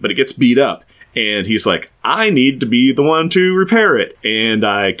great, but it gets beat up. And he's like, I need to be the one to repair it. And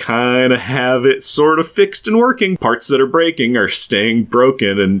I kind of have it sort of fixed and working. Parts that are breaking are staying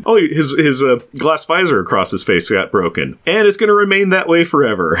broken. And his glass visor across his face got broken. And it's going to remain that way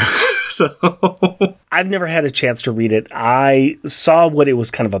forever. So I've never had a chance to read it. I saw what it was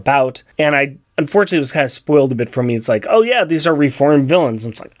kind of about. And unfortunately, it was kind of spoiled a bit for me. It's like, oh yeah, these are reformed villains.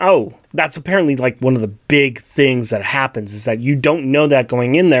 And it's like, oh, that's apparently like one of the big things that happens is that you don't know that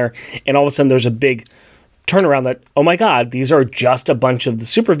going in there. And all of a sudden there's a big turnaround that, oh my God, these are just a bunch of the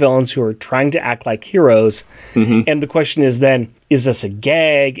supervillains who are trying to act like heroes. And the question is then, is this a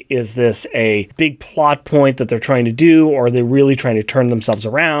gag? Is this a big plot point that they're trying to do? Or are they really trying to turn themselves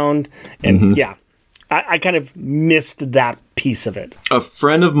around? And yeah, I kind of missed that piece of it. A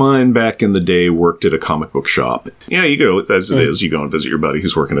friend of mine back in the day worked at a comic book shop. Yeah, you go, as it is, you go and visit your buddy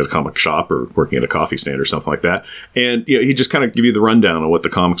who's working at a comic shop or working at a coffee stand or something like that. And he just kind of give you the rundown on what the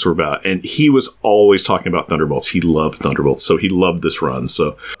comics were about. And he was always talking about Thunderbolts. He loved Thunderbolts, so he loved this run.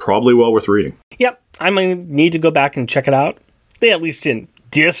 So probably well worth reading. Yep, I might need to go back and check it out. They at least didn't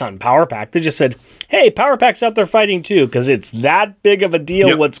diss on Power Pack. They just said, hey, Power Pack's out there fighting too, because it's that big of a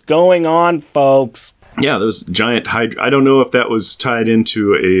deal. What's going on, folks? Yeah, those giant Hydra. I don't know if that was tied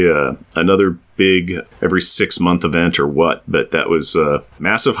into another big every 6-month event or what, but that was a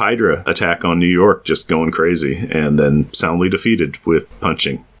massive Hydra attack on New York, just going crazy, and then soundly defeated with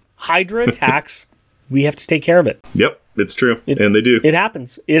punching. Hydra attacks, we have to take care of it. Yep, it's true, and they do. It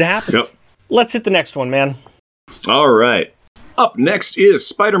happens. It happens. Yep. Let's hit the next one, man. All right. Up next is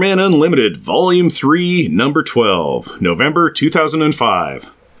Spider-Man Unlimited, Volume 3, Number 12, November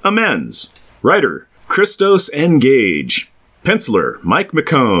 2005. Amends. Writer, Christos N. Gage. Penciler, Mike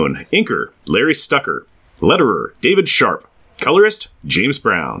McCone. Inker, Larry Stucker. Letterer, David Sharp. Colorist, James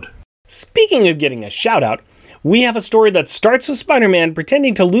Brown. Speaking of getting a shout-out, we have a story that starts with Spider-Man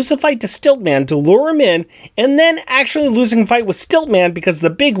pretending to lose a fight to Stiltman to lure him in, and then actually losing a fight with Stiltman because the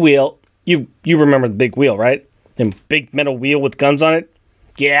big wheel... You remember the big wheel, right? The big metal wheel with guns on it?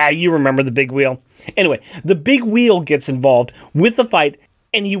 Yeah, you remember the big wheel. Anyway, the big wheel gets involved with the fight,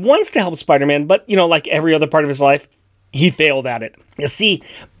 and he wants to help Spider-Man, but, like every other part of his life, he failed at it. You see,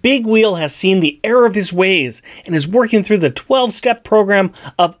 Big Wheel has seen the error of his ways and is working through the 12-step program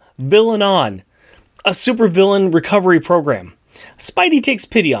of Villain On, a supervillain recovery program. Spidey takes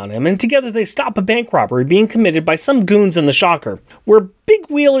pity on him, and together they stop a bank robbery being committed by some goons in the Shocker, where Big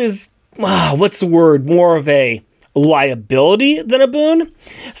Wheel is, more of a liability than a boon.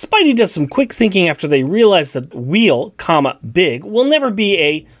 Spidey does some quick thinking after they realize that Wheel, Big, will never be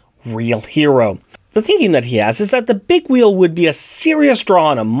a real hero. The thinking that he has is that the Big Wheel would be a serious draw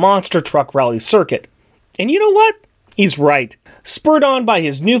on a monster truck rally circuit. And you know what? He's right. Spurred on by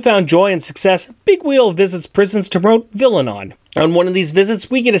his newfound joy and success, Big Wheel visits prisons to promote Villain-On. On one of these visits,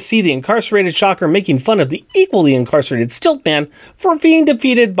 we get to see the incarcerated Shocker making fun of the equally incarcerated Stiltman for being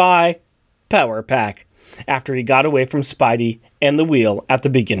defeated by Power Pack after he got away from Spidey and the Wheel at the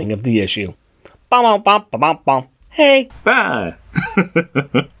beginning of the issue. Bom, bom, bom, bom, bom. Hey. Bye.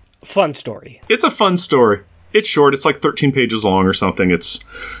 Fun story. It's a fun story. It's short. It's like 13 pages long or something. It's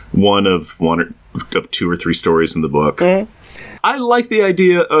one of two or three stories in the book. Mm-hmm. I like the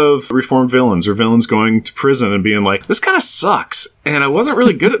idea of reformed villains or villains going to prison and being like, this kind of sucks. And I wasn't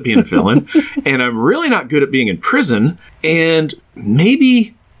really good at being a villain. And I'm really not good at being in prison. And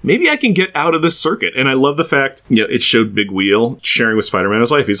maybe I can get out of this circuit. And I love the fact, it showed Big Wheel sharing with Spider-Man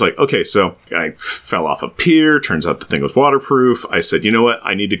his life. He's like, okay, so I fell off a pier. Turns out the thing was waterproof. I said, you know what?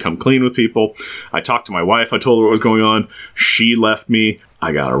 I need to come clean with people. I talked to my wife. I told her what was going on. She left me.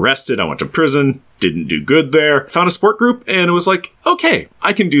 I got arrested. I went to prison. Didn't do good there. Found a support group, and it was like, okay,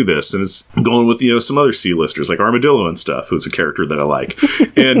 I can do this. And it's going with, some other C-listers, like Armadillo and stuff, who's a character that I like.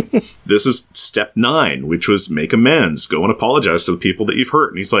 And this is step 9, which was make amends. Go and apologize to the people that you've hurt.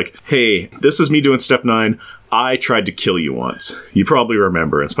 And he's like, hey, this is me doing step 9. I tried to kill you once. You probably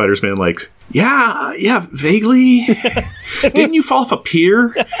remember. And Spider-Man like, yeah, vaguely. Didn't you fall off a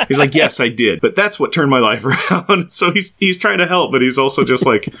pier? He's like, yes, I did. But that's what turned my life around. So he's trying to help, but he's also just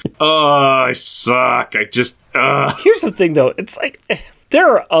like, oh, I suck. Here's the thing, though. It's like, there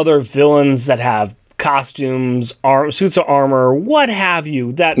are other villains that have costumes, suits of armor, what have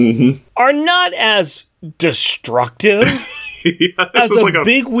you, that are not as destructive as a like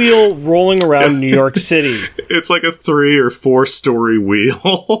big wheel rolling around New York City. It's like a 3 or 4 story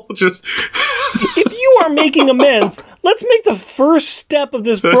wheel. Just if you are making amends, let's make the first step of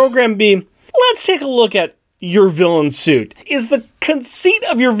this program be, let's take a look at your villain suit. Is the conceit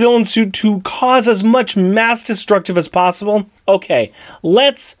of your villain suit to cause as much mass destructive as possible? Okay,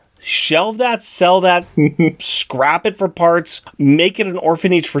 let's shelve that, sell that, scrap it for parts, make it an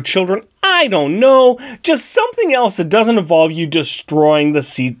orphanage for children. I don't know. Just something else that doesn't involve you destroying the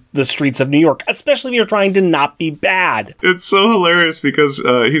streets of New York, especially if you're trying to not be bad. It's so hilarious because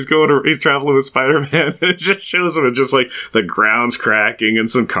he's traveling with Spider-Man, and it just shows him, and just like the ground's cracking and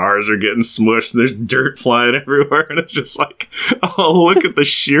some cars are getting smushed, and there's dirt flying everywhere, and it's just like, oh, look at the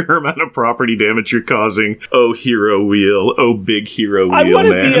sheer amount of property damage you're causing. Oh, hero wheel. Oh, big hero wheel, I want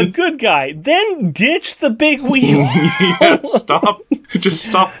to be a good guy. Then ditch the big wheel. Yeah, stop. Just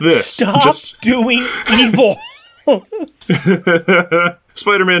stop this. Stop doing evil.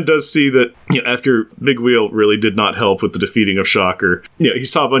 Spider-Man does see that, after Big Wheel really did not help with the defeating of Shocker, he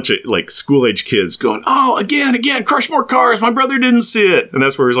saw a bunch of like school-age kids going, oh, again, crush more cars. My brother didn't see it. And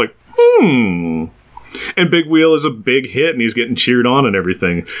that's where he's like, And Big Wheel is a big hit, and he's getting cheered on and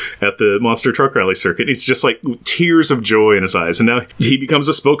everything at the Monster Truck Rally circuit. He's just like tears of joy in his eyes. And now he becomes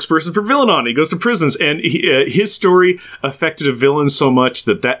a spokesperson for Villain-On. He goes to prisons, and his story affected a villain so much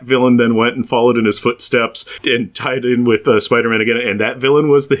that villain then went and followed in his footsteps and tied in with Spider-Man again. And that villain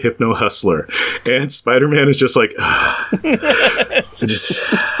was the Hypno Hustler. And Spider-Man is just like,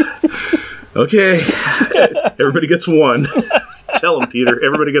 okay, everybody gets one. Tell him, Peter,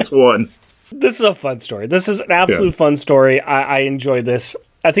 everybody gets one. This is a fun story. This is an absolute fun story. I enjoy this.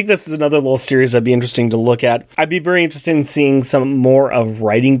 I think this is another little series that'd be interesting to look at. I'd be very interested in seeing some more of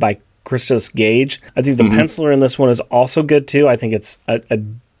writing by Christos Gage. I think the penciler in this one is also good too. I think it's a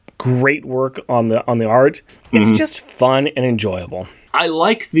great work on the art. It's just fun and enjoyable. I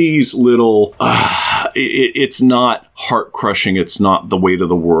like these little, it's not heart-crushing, it's not the weight of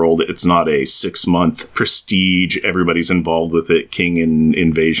the world, it's not a 6-month prestige, everybody's involved with it, King and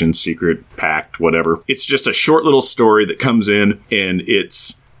Invasion, Secret Pact, whatever. It's just a short little story that comes in, and it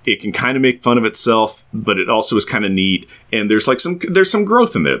can kind of make fun of itself, but it also is kind of neat, and there's some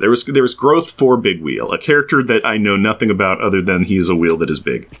growth in there. There was growth for Big Wheel, a character that I know nothing about other than he's a wheel that is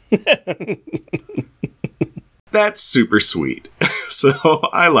big. That's super sweet. So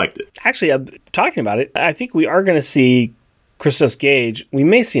I liked it. Actually, talking about it, I think we are going to see Christos Gage. We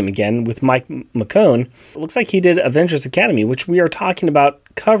may see him again with Mike McKone. It looks like he did Avengers Academy, which we are talking about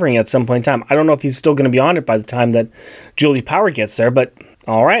covering at some point in time. I don't know if he's still going to be on it by the time that Julie Power gets there, but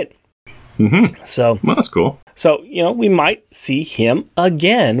all right. So, well, that's cool. So, we might see him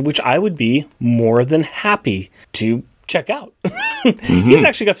again, which I would be more than happy to check out. He's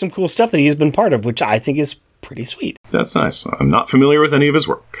actually got some cool stuff that he's been part of, which I think is pretty sweet. That's nice. I'm not familiar with any of his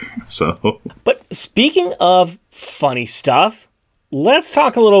work, so. But speaking of funny stuff, let's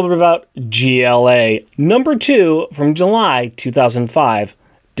talk a little bit about GLA number 2 from July 2005,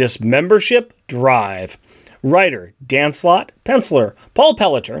 Dismembership Drive. Writer Dan Slott, penciler Paul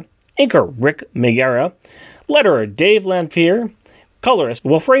Pelletier, inker Rick Megara, letterer Dave Lanphier, colorist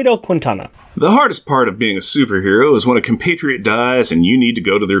Wilfredo Quintana. The hardest part of being a superhero is when a compatriot dies and you need to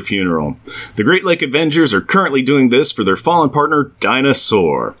go to their funeral. The Great Lake Avengers are currently doing this for their fallen partner,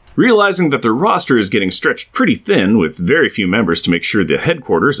 Dinosaur. Realizing that their roster is getting stretched pretty thin, with very few members to make sure the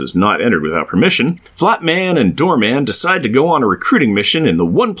headquarters is not entered without permission, Flatman and Doorman decide to go on a recruiting mission in the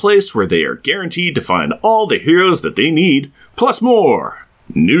one place where they are guaranteed to find all the heroes that they need, plus more.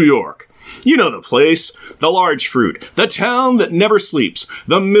 New York. You know the place. The large fruit. The town that never sleeps.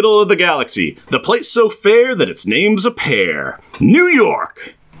 The middle of the galaxy. The place so fair that its name's a pear. New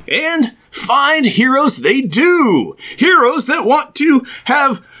York. And find heroes they do. Heroes that want to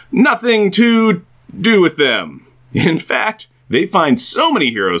have nothing to do with them. In fact, they find so many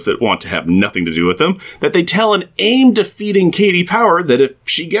heroes that want to have nothing to do with them that they tell an AIM-defeating Katie Power that if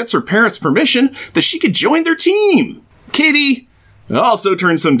she gets her parents' permission, that she could join their team. Katie also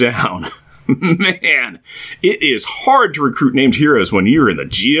turns them down. Man, it is hard to recruit named heroes when you're in the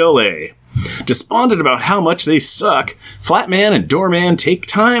GLA. Despondent about how much they suck, Flatman and Doorman take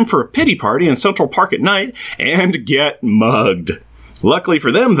time for a pity party in Central Park at night and get mugged. Luckily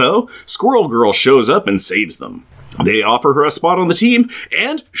for them, though, Squirrel Girl shows up and saves them. They offer her a spot on the team,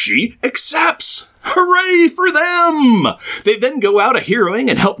 and she accepts! Hooray for them! They then go out a-heroing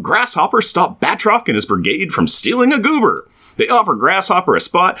and help Grasshopper stop Batroc and his brigade from stealing a goober. They offer Grasshopper a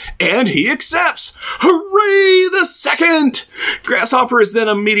spot, and he accepts! Hooray the second! Grasshopper is then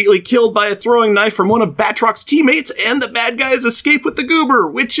immediately killed by a throwing knife from one of Batroc's teammates, and the bad guys escape with the goober,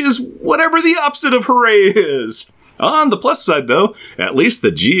 which is whatever the opposite of hooray is. On the plus side, though, at least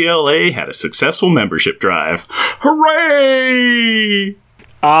the GLA had a successful membership drive. Hooray!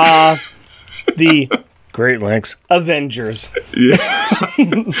 The Great Lakes Avengers. Yeah.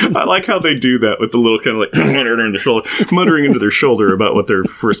 I like how they do that with the little kind of like muttering into their shoulder about what their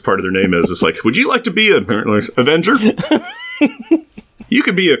first part of their name is. It's like, would you like to be an Avenger? You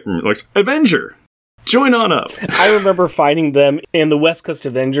could be a Avenger. Join on up. I remember finding them in the West Coast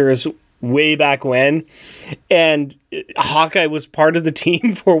Avengers way back when, and Hawkeye was part of the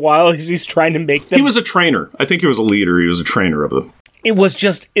team for a while. He's trying to make them. He was a trainer. I think he was a leader. He was a trainer of them. It was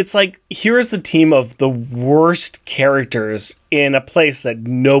just, it's like, here's the team of the worst characters in a place that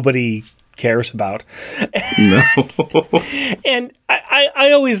nobody cares about. No. And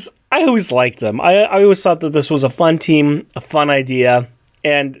I always liked them. I always thought that this was a fun team, a fun idea,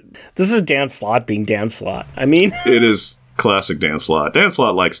 and this is Dan Slott being Dan Slott. I mean... It is classic Dan Slott. Dan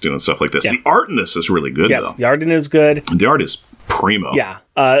Slott likes doing stuff like this. Yeah. The art in this is really good, though. Yes, the art in it is good. The art is primo. Yeah.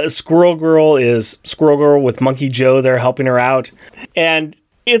 Squirrel Girl is Squirrel Girl with Monkey Joe there helping her out. And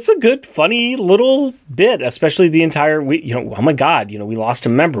it's a good, funny little bit, especially the entire, oh my God, we lost a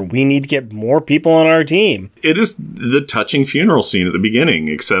member. We need to get more people on our team. It is the touching funeral scene at the beginning,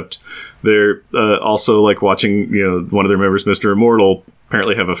 except they're also like watching, one of their members, Mr. Immortal,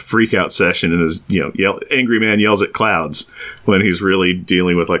 apparently have a freak out session and his, angry man yells at clouds when he's really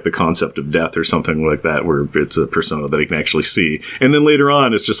dealing with like the concept of death or something like that, where it's a persona that he can actually see. And then later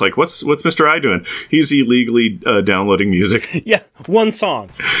on, it's just like, what's Mr. I doing? He's illegally downloading music. Yeah, one song.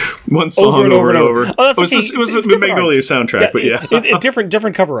 One song over and over. Oh, that's okay. It was the Magnolia soundtrack, but yeah.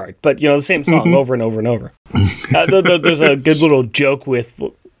 different cover art, but the same song over and over and over. There's a good little joke with...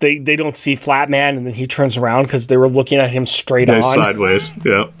 They don't see Flatman, and then he turns around because they were looking at him straight on. Sideways,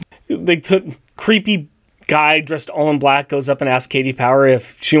 yeah. The creepy guy dressed all in black goes up and asks Katie Power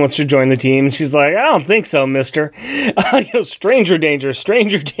if she wants to join the team. And she's like, I don't think so, mister. Stranger danger,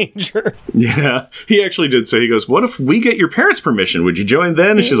 stranger danger. Yeah, he actually did say, he goes, what if we get your parents' permission? Would you join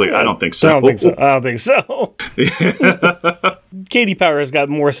then? And she's like, I don't think so. I don't think so. Katie Power has got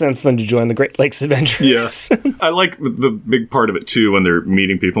more sense than to join the Great Lakes Avengers. Yes. I like the big part of it, too, when they're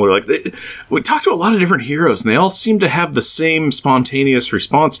meeting people. They're like, we talk to a lot of different heroes, and they all seem to have the same spontaneous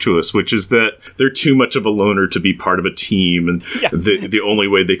response to us, which is that they're too much of a loner to be part of a team, and the only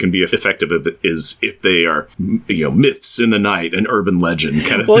way they can be effective is if they are, myths in the night, an urban legend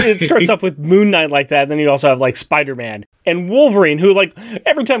kind of thing. Well, it starts off with Moon Knight like that, and then you also have, like, Spider-Man and Wolverine, who, like,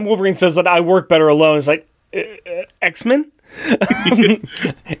 every time Wolverine says that I work better alone, it's like, X-Men?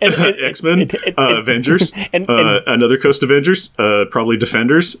 X-Men, Avengers, and another Coast Avengers, probably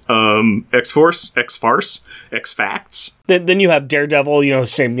Defenders, X-Force, X-Farce, X-Facts. Then you have Daredevil,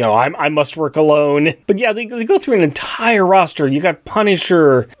 same, I must work alone. But yeah, they go through an entire roster. You got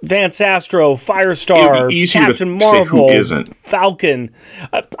Punisher, Vance Astro, Firestar, Captain Marvel, Falcon.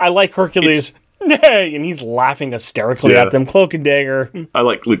 I like Hercules. Nay, and he's laughing hysterically at them. Cloak and Dagger. I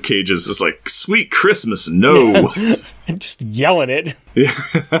like Luke Cage's. It's like, sweet Christmas, no. And just yelling it. Yeah.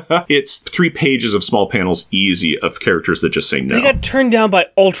 It's 3 pages of small panels, easy, of characters that just say no. They got turned down by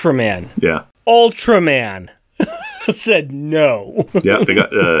Ultraman. Yeah. Ultraman said no. Yeah, they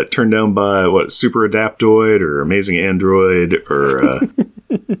got turned down by, Super Adaptoid or Amazing Android or...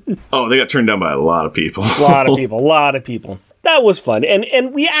 they got turned down by a lot of people. A lot of people. That was fun.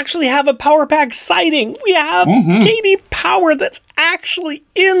 And we actually have a Power Pack sighting. We have Katie Power that's actually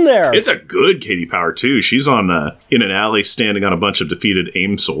in there. It's a good Katie Power, too. She's on in an alley standing on a bunch of defeated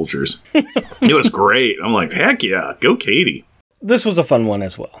AIM soldiers. It was great. I'm like, heck yeah, go Katie. This was a fun one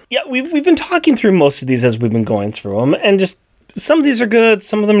as well. Yeah, we've been talking through most of these as we've been going through them, and just some of these are good,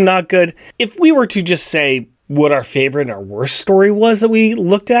 some of them not good. If we were to just say what our favorite and our worst story was that we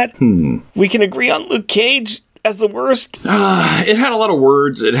looked at, we can agree on Luke Cage as the worst. It had a lot of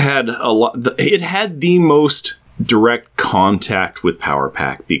words. It had It had the most direct contact with Power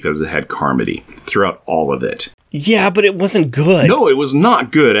Pack because it had Carmody throughout all of it. Yeah, but it wasn't good. No, it was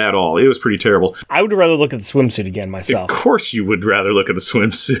not good at all. It was pretty terrible. I would rather look at the swimsuit again myself. Of course you would rather look at the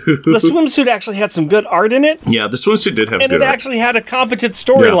swimsuit. The swimsuit actually had some good art in it. Yeah, the swimsuit did have good art. And it actually had a competent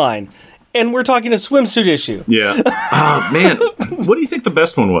storyline. Yeah. And we're talking a swimsuit issue. Yeah. Oh, man. What do you think the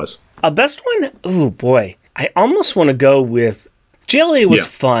best one was? A best one? Oh, boy. I almost want to go with... JLA was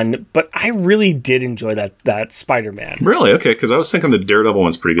fun, but I really did enjoy that Spider-Man. Really? Okay, because I was thinking the Daredevil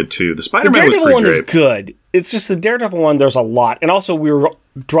one's pretty good, too. The Spider-Man was pretty great. The Daredevil one is good. It's just the Daredevil one, there's a lot. And also, we were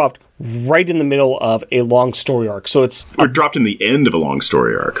dropped right in the middle of a long story arc. So we're dropped in the end of a long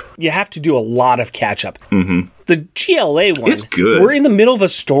story arc. You have to do a lot of catch-up. Mm-hmm. The GLA one, it's good. We're in the middle of a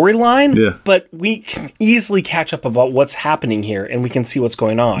storyline, but we can easily catch up about what's happening here, and we can see what's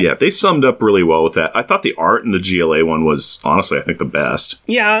going on. Yeah, they summed up really well with that. I thought the art in the GLA one was, honestly, I think the best.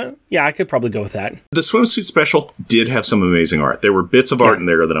 Yeah, I could probably go with that. The swimsuit special did have some amazing art. There were bits of art in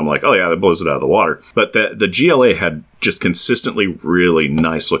there that I'm like, oh yeah, that blows it out of the water. But the GLA had just consistently really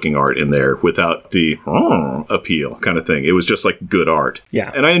nice looking art in there without the appeal kind of thing. It was just like good art.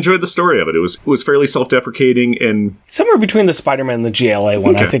 Yeah. And I enjoyed the story of it. It was fairly self-deprecating and... Somewhere between the Spider-Man and the GLA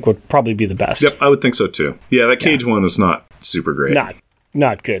one, I think would probably be the best. Yep, I would think so too. Yeah, that Cage one is not super great.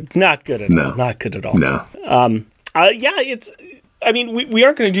 Not good. Not good at all. Not good at all. No. It's... I mean, we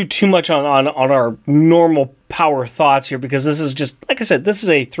aren't going to do too much on our normal power thoughts here because this is just, like I said, this is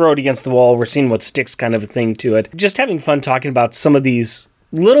a throw it against the wall. We're seeing what sticks kind of a thing to it. Just having fun talking about some of these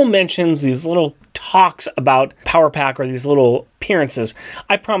little mentions, these little talks about Power Pack or these little appearances.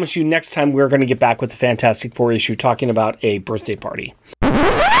 I promise you next time we're going to get back with the Fantastic Four issue talking about a birthday party.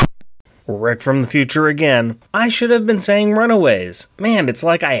 Rick from the future again. I should have been saying Runaways. Man, it's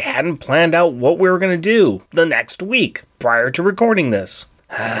like I hadn't planned out what we were going to do the next week prior to recording this.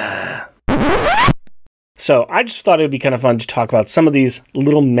 So I just thought it would be kind of fun to talk about some of these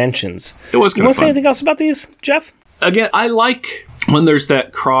little mentions. It was kind of fun. You want to say anything else about these, Jeff? Again, I like when there's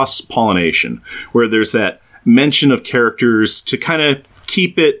that cross-pollination, where there's that mention of characters to kind of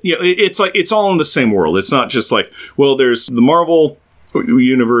keep it, it's like it's all in the same world. It's not just like, well, there's the Marvel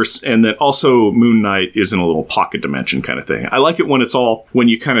universe and then also Moon Knight is in a little pocket dimension kind of thing. I like it when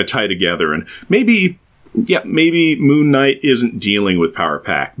you kind of tie together and maybe Moon Knight isn't dealing with Power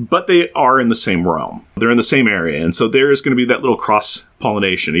Pack, but they are in the same realm. They're in the same area. And so there is going to be that little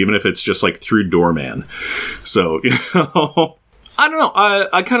cross-pollination, even if it's just like through Doorman. So, I don't know.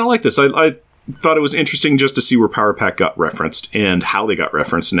 I kind of like this. I thought it was interesting just to see where Power Pack got referenced and how they got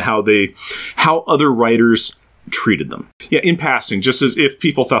referenced and how other writers treated them. Yeah, in passing, just as if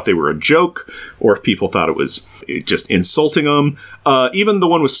people thought they were a joke or if people thought it was just insulting them. Even the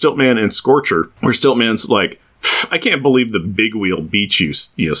one with Stiltman and Scorcher, where Stiltman's like, I can't believe the big wheel beat you,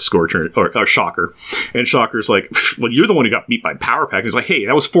 Scorcher or Shocker. And Shocker's like, well, you're the one who got beat by Power Pack. He's like, hey,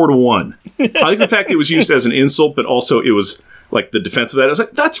 that was 4-1. I like the fact it was used as an insult, but also it was like the defense of that. I was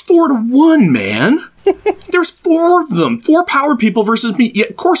like, that's 4-1, man. There's 4 of them, 4 power people versus me. Yeah,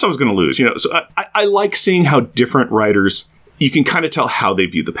 of course I was going to lose. So I like seeing how different writers, you can kind of tell how they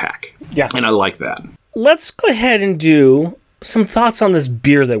view the pack. Yeah. And I like that. Let's go ahead and do some thoughts on this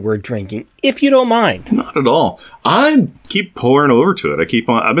beer that we're drinking, if you don't mind. Not at all. I keep pouring over to it.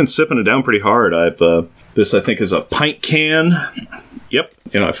 I've been sipping it down pretty hard. This I think is a pint can. Yep.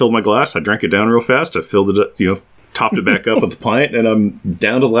 I filled my glass. I drank it down real fast. I filled it up, topped it back up with a pint, and I'm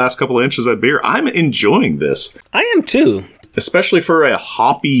down to the last couple of inches of beer. I'm enjoying this. I am too. Especially for a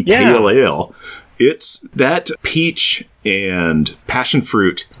hoppy pale ale. It's that peach and passion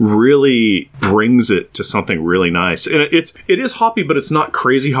fruit really brings it to something really nice. And it is hoppy, but it's not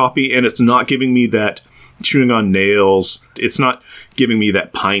crazy hoppy, and it's not giving me that chewing on nails. It's not giving me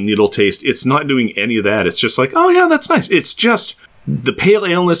that pine needle taste. It's not doing any of that. It's just like, oh yeah, that's nice. It's just the pale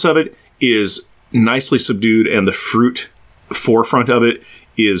ale-ness of it is nicely subdued, and the fruit forefront of it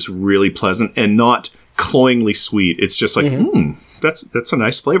is really pleasant and not cloyingly sweet. It's just like, that's a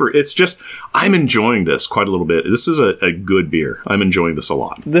nice flavor. It's just, I'm enjoying this quite a little bit. This is a good beer. I'm enjoying this a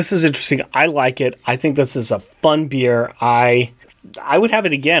lot. This is interesting. I like it. I think this is a fun beer. I would have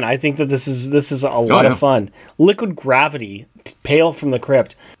it again. I think that this is a lot of fun. Liquid Gravity, Pale from the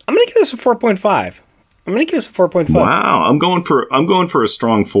Crypt. I'm going to give this a 4.5. Wow, I'm going for a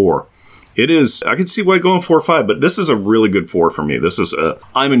strong 4. It is. I can see why going 4 or 5, but this is a really good 4 for me. This is.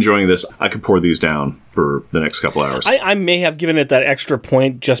 I'm enjoying this. I could pour these down for the next couple hours. I may have given it that extra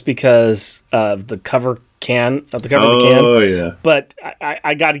point just because of the cover of the can. Oh yeah. But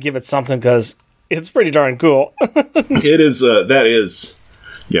I got to give it something because it's pretty darn cool. It is. That is.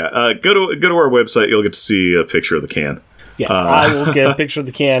 Yeah. Go to our website. You'll get to see a picture of the can. Yeah, I will get a picture of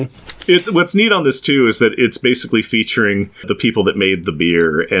the can. It's what's neat on this too is that it's basically featuring the people that made the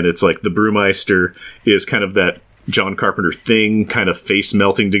beer, and it's like the Brewmeister is kind of that John Carpenter Thing kind of face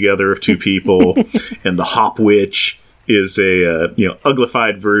melting together of two people, and the Hop Witch is a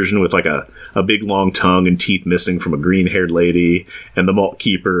uglified version with like a big long tongue and teeth missing from a green haired lady, and the Malt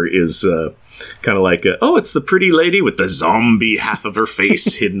Keeper is kind of like it's the pretty lady with the zombie half of her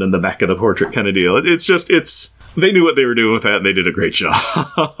face hidden in the back of the portrait kind of deal. It's. They knew what they were doing with that, and they did a great job.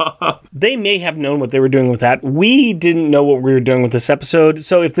 They may have known what they were doing with that. We didn't know what we were doing with this episode,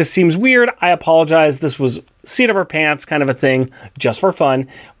 so if this seems weird, I apologize. This was seat of our pants kind of a thing, just for fun.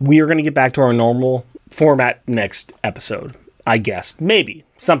 We are going to get back to our normal format next episode, I guess. Maybe.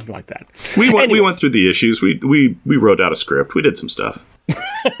 Something like that. We went through the issues. We wrote out a script. We did some stuff.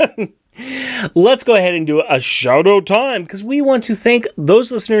 Let's go ahead and do a shout-out time, because we want to thank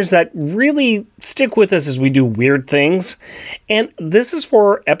those listeners that really stick with us as we do weird things. And this is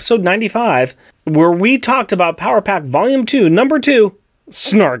for episode 95, where we talked about Power Pack Volume 2, Number 2,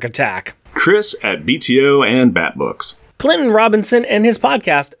 Snark Attack. Chris at BTO and Batbooks. Clinton Robinson and his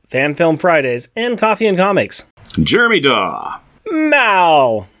podcast, Fan Film Fridays and Coffee and Comics. Jeremy Daw.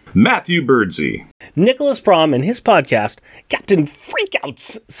 Mal. Matthew Birdsey. Nicholas Prom and his podcast, Captain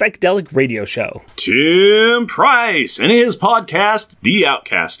Freakout's Psychedelic Radio Show. Tim Price and his podcast, The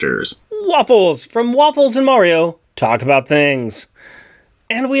Outcasters. Waffles from Waffles and Mario Talk About Things.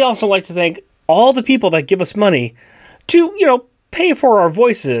 And we also like to thank all the people that give us money to, pay for our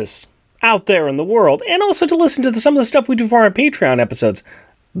voices out there in the world, and also to listen to some of the stuff we do for our Patreon episodes.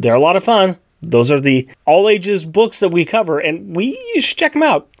 They're a lot of fun. Those are the all-ages books that we cover, and you should check them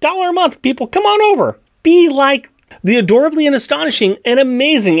out. $1 a month, people. Come on over. Be like the adorably and astonishing and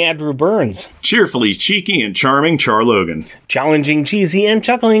amazing Andrew Burns. Cheerfully cheeky and charming Char Logan. Challenging, cheesy, and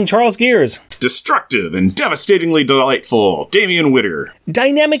chuckling Charles Gears. Destructive and devastatingly delightful Damian Witter.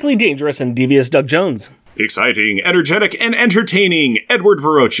 Dynamically dangerous and devious Doug Jones. Exciting, energetic, and entertaining Edward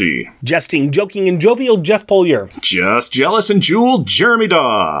Verocci. Jesting, joking, and jovial Jeff Polier. Just jealous and jeweled Jeremy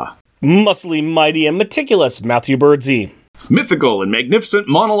Daw. Muscly, mighty, and meticulous Matthew Birdsey. Mythical and magnificent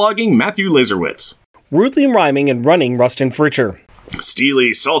monologuing Matthew Laserwitz. Rudely rhyming and running Rustin Fritcher.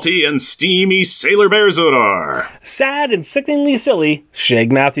 Steely, salty, and steamy Sailor Bear Zodar. Sad and sickeningly silly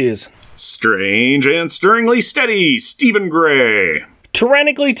Shag Matthews. Strange and stirringly steady Stephen Gray.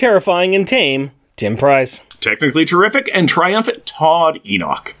 Tyrannically terrifying and tame Tim Price. Technically terrific and triumphant Todd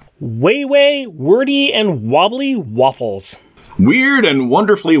Enoch. Way, wordy, and wobbly Waffles. Weird and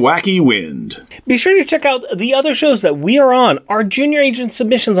wonderfully wacky Wind. Be sure to check out the other shows that we are on. Our Junior Agent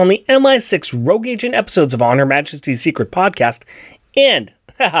submissions on the MI6 Rogue Agent episodes of On Her Majesty's Secret Podcast. And,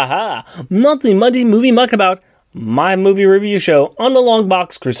 monthly Monday Movie Muckabout, my movie review show on the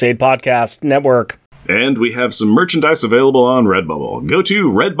Longbox Crusade Podcast Network. And we have some merchandise available on Redbubble. Go to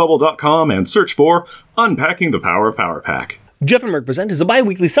redbubble.com and search for Unpacking the Power of Power Pack. Jeff and Merc Present is a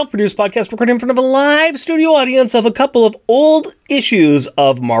bi-weekly self-produced podcast recorded in front of a live studio audience of a couple of old issues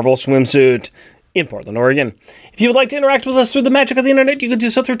of Marvel Swimsuit in Portland, Oregon. If you would like to interact with us through the magic of the internet, you can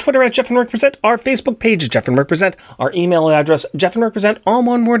do so through Twitter at Jeff and Merc Present, our Facebook page at Jeff and Merc Present, our email address, jeffandmercpresent, all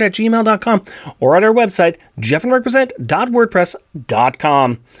one word, at gmail.com, or at our website,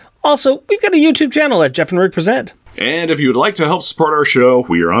 jeffandmercpresent.wordpress.com. Also, we've got a YouTube channel at Jeff and Merc Present. And if you would like to help support our show,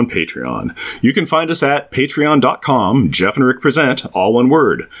 we are on Patreon. You can find us at patreon.com, Jeff and Rick Present, all one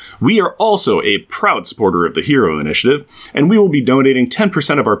word. We are also a proud supporter of the Hero Initiative, and we will be donating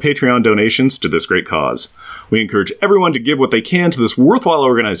 10% of our Patreon donations to this great cause. We encourage everyone to give what they can to this worthwhile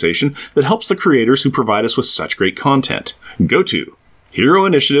organization that helps the creators who provide us with such great content. Go to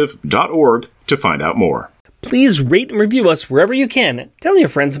heroinitiative.org to find out more. Please rate and review us wherever you can. Tell your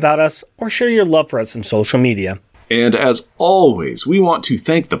friends about us, or share your love for us on social media. And as always, we want to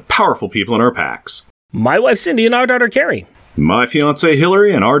thank the powerful people in our packs. My wife Cindy and our daughter Carrie. My fiancée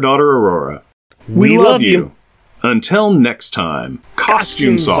Hillary and our daughter Aurora. We love you. Until next time,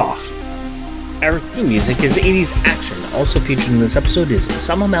 costumes off. Our theme music is 80s Action. Also featured in this episode is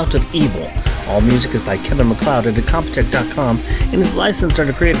Some Amount of Evil. All music is by Kevin MacLeod at Incompetech.com and is licensed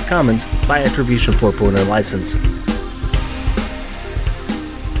under Creative Commons by Attribution 4.0 license.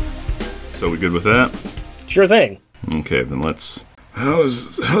 So we good with that? Sure thing. Okay, then let's...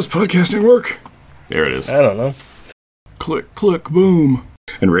 How's podcasting work? There it is. I don't know. Click, click, boom.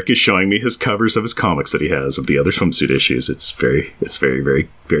 And Rick is showing me his covers of his comics that he has of the other swimsuit issues. It's very, very,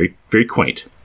 very, very quaint.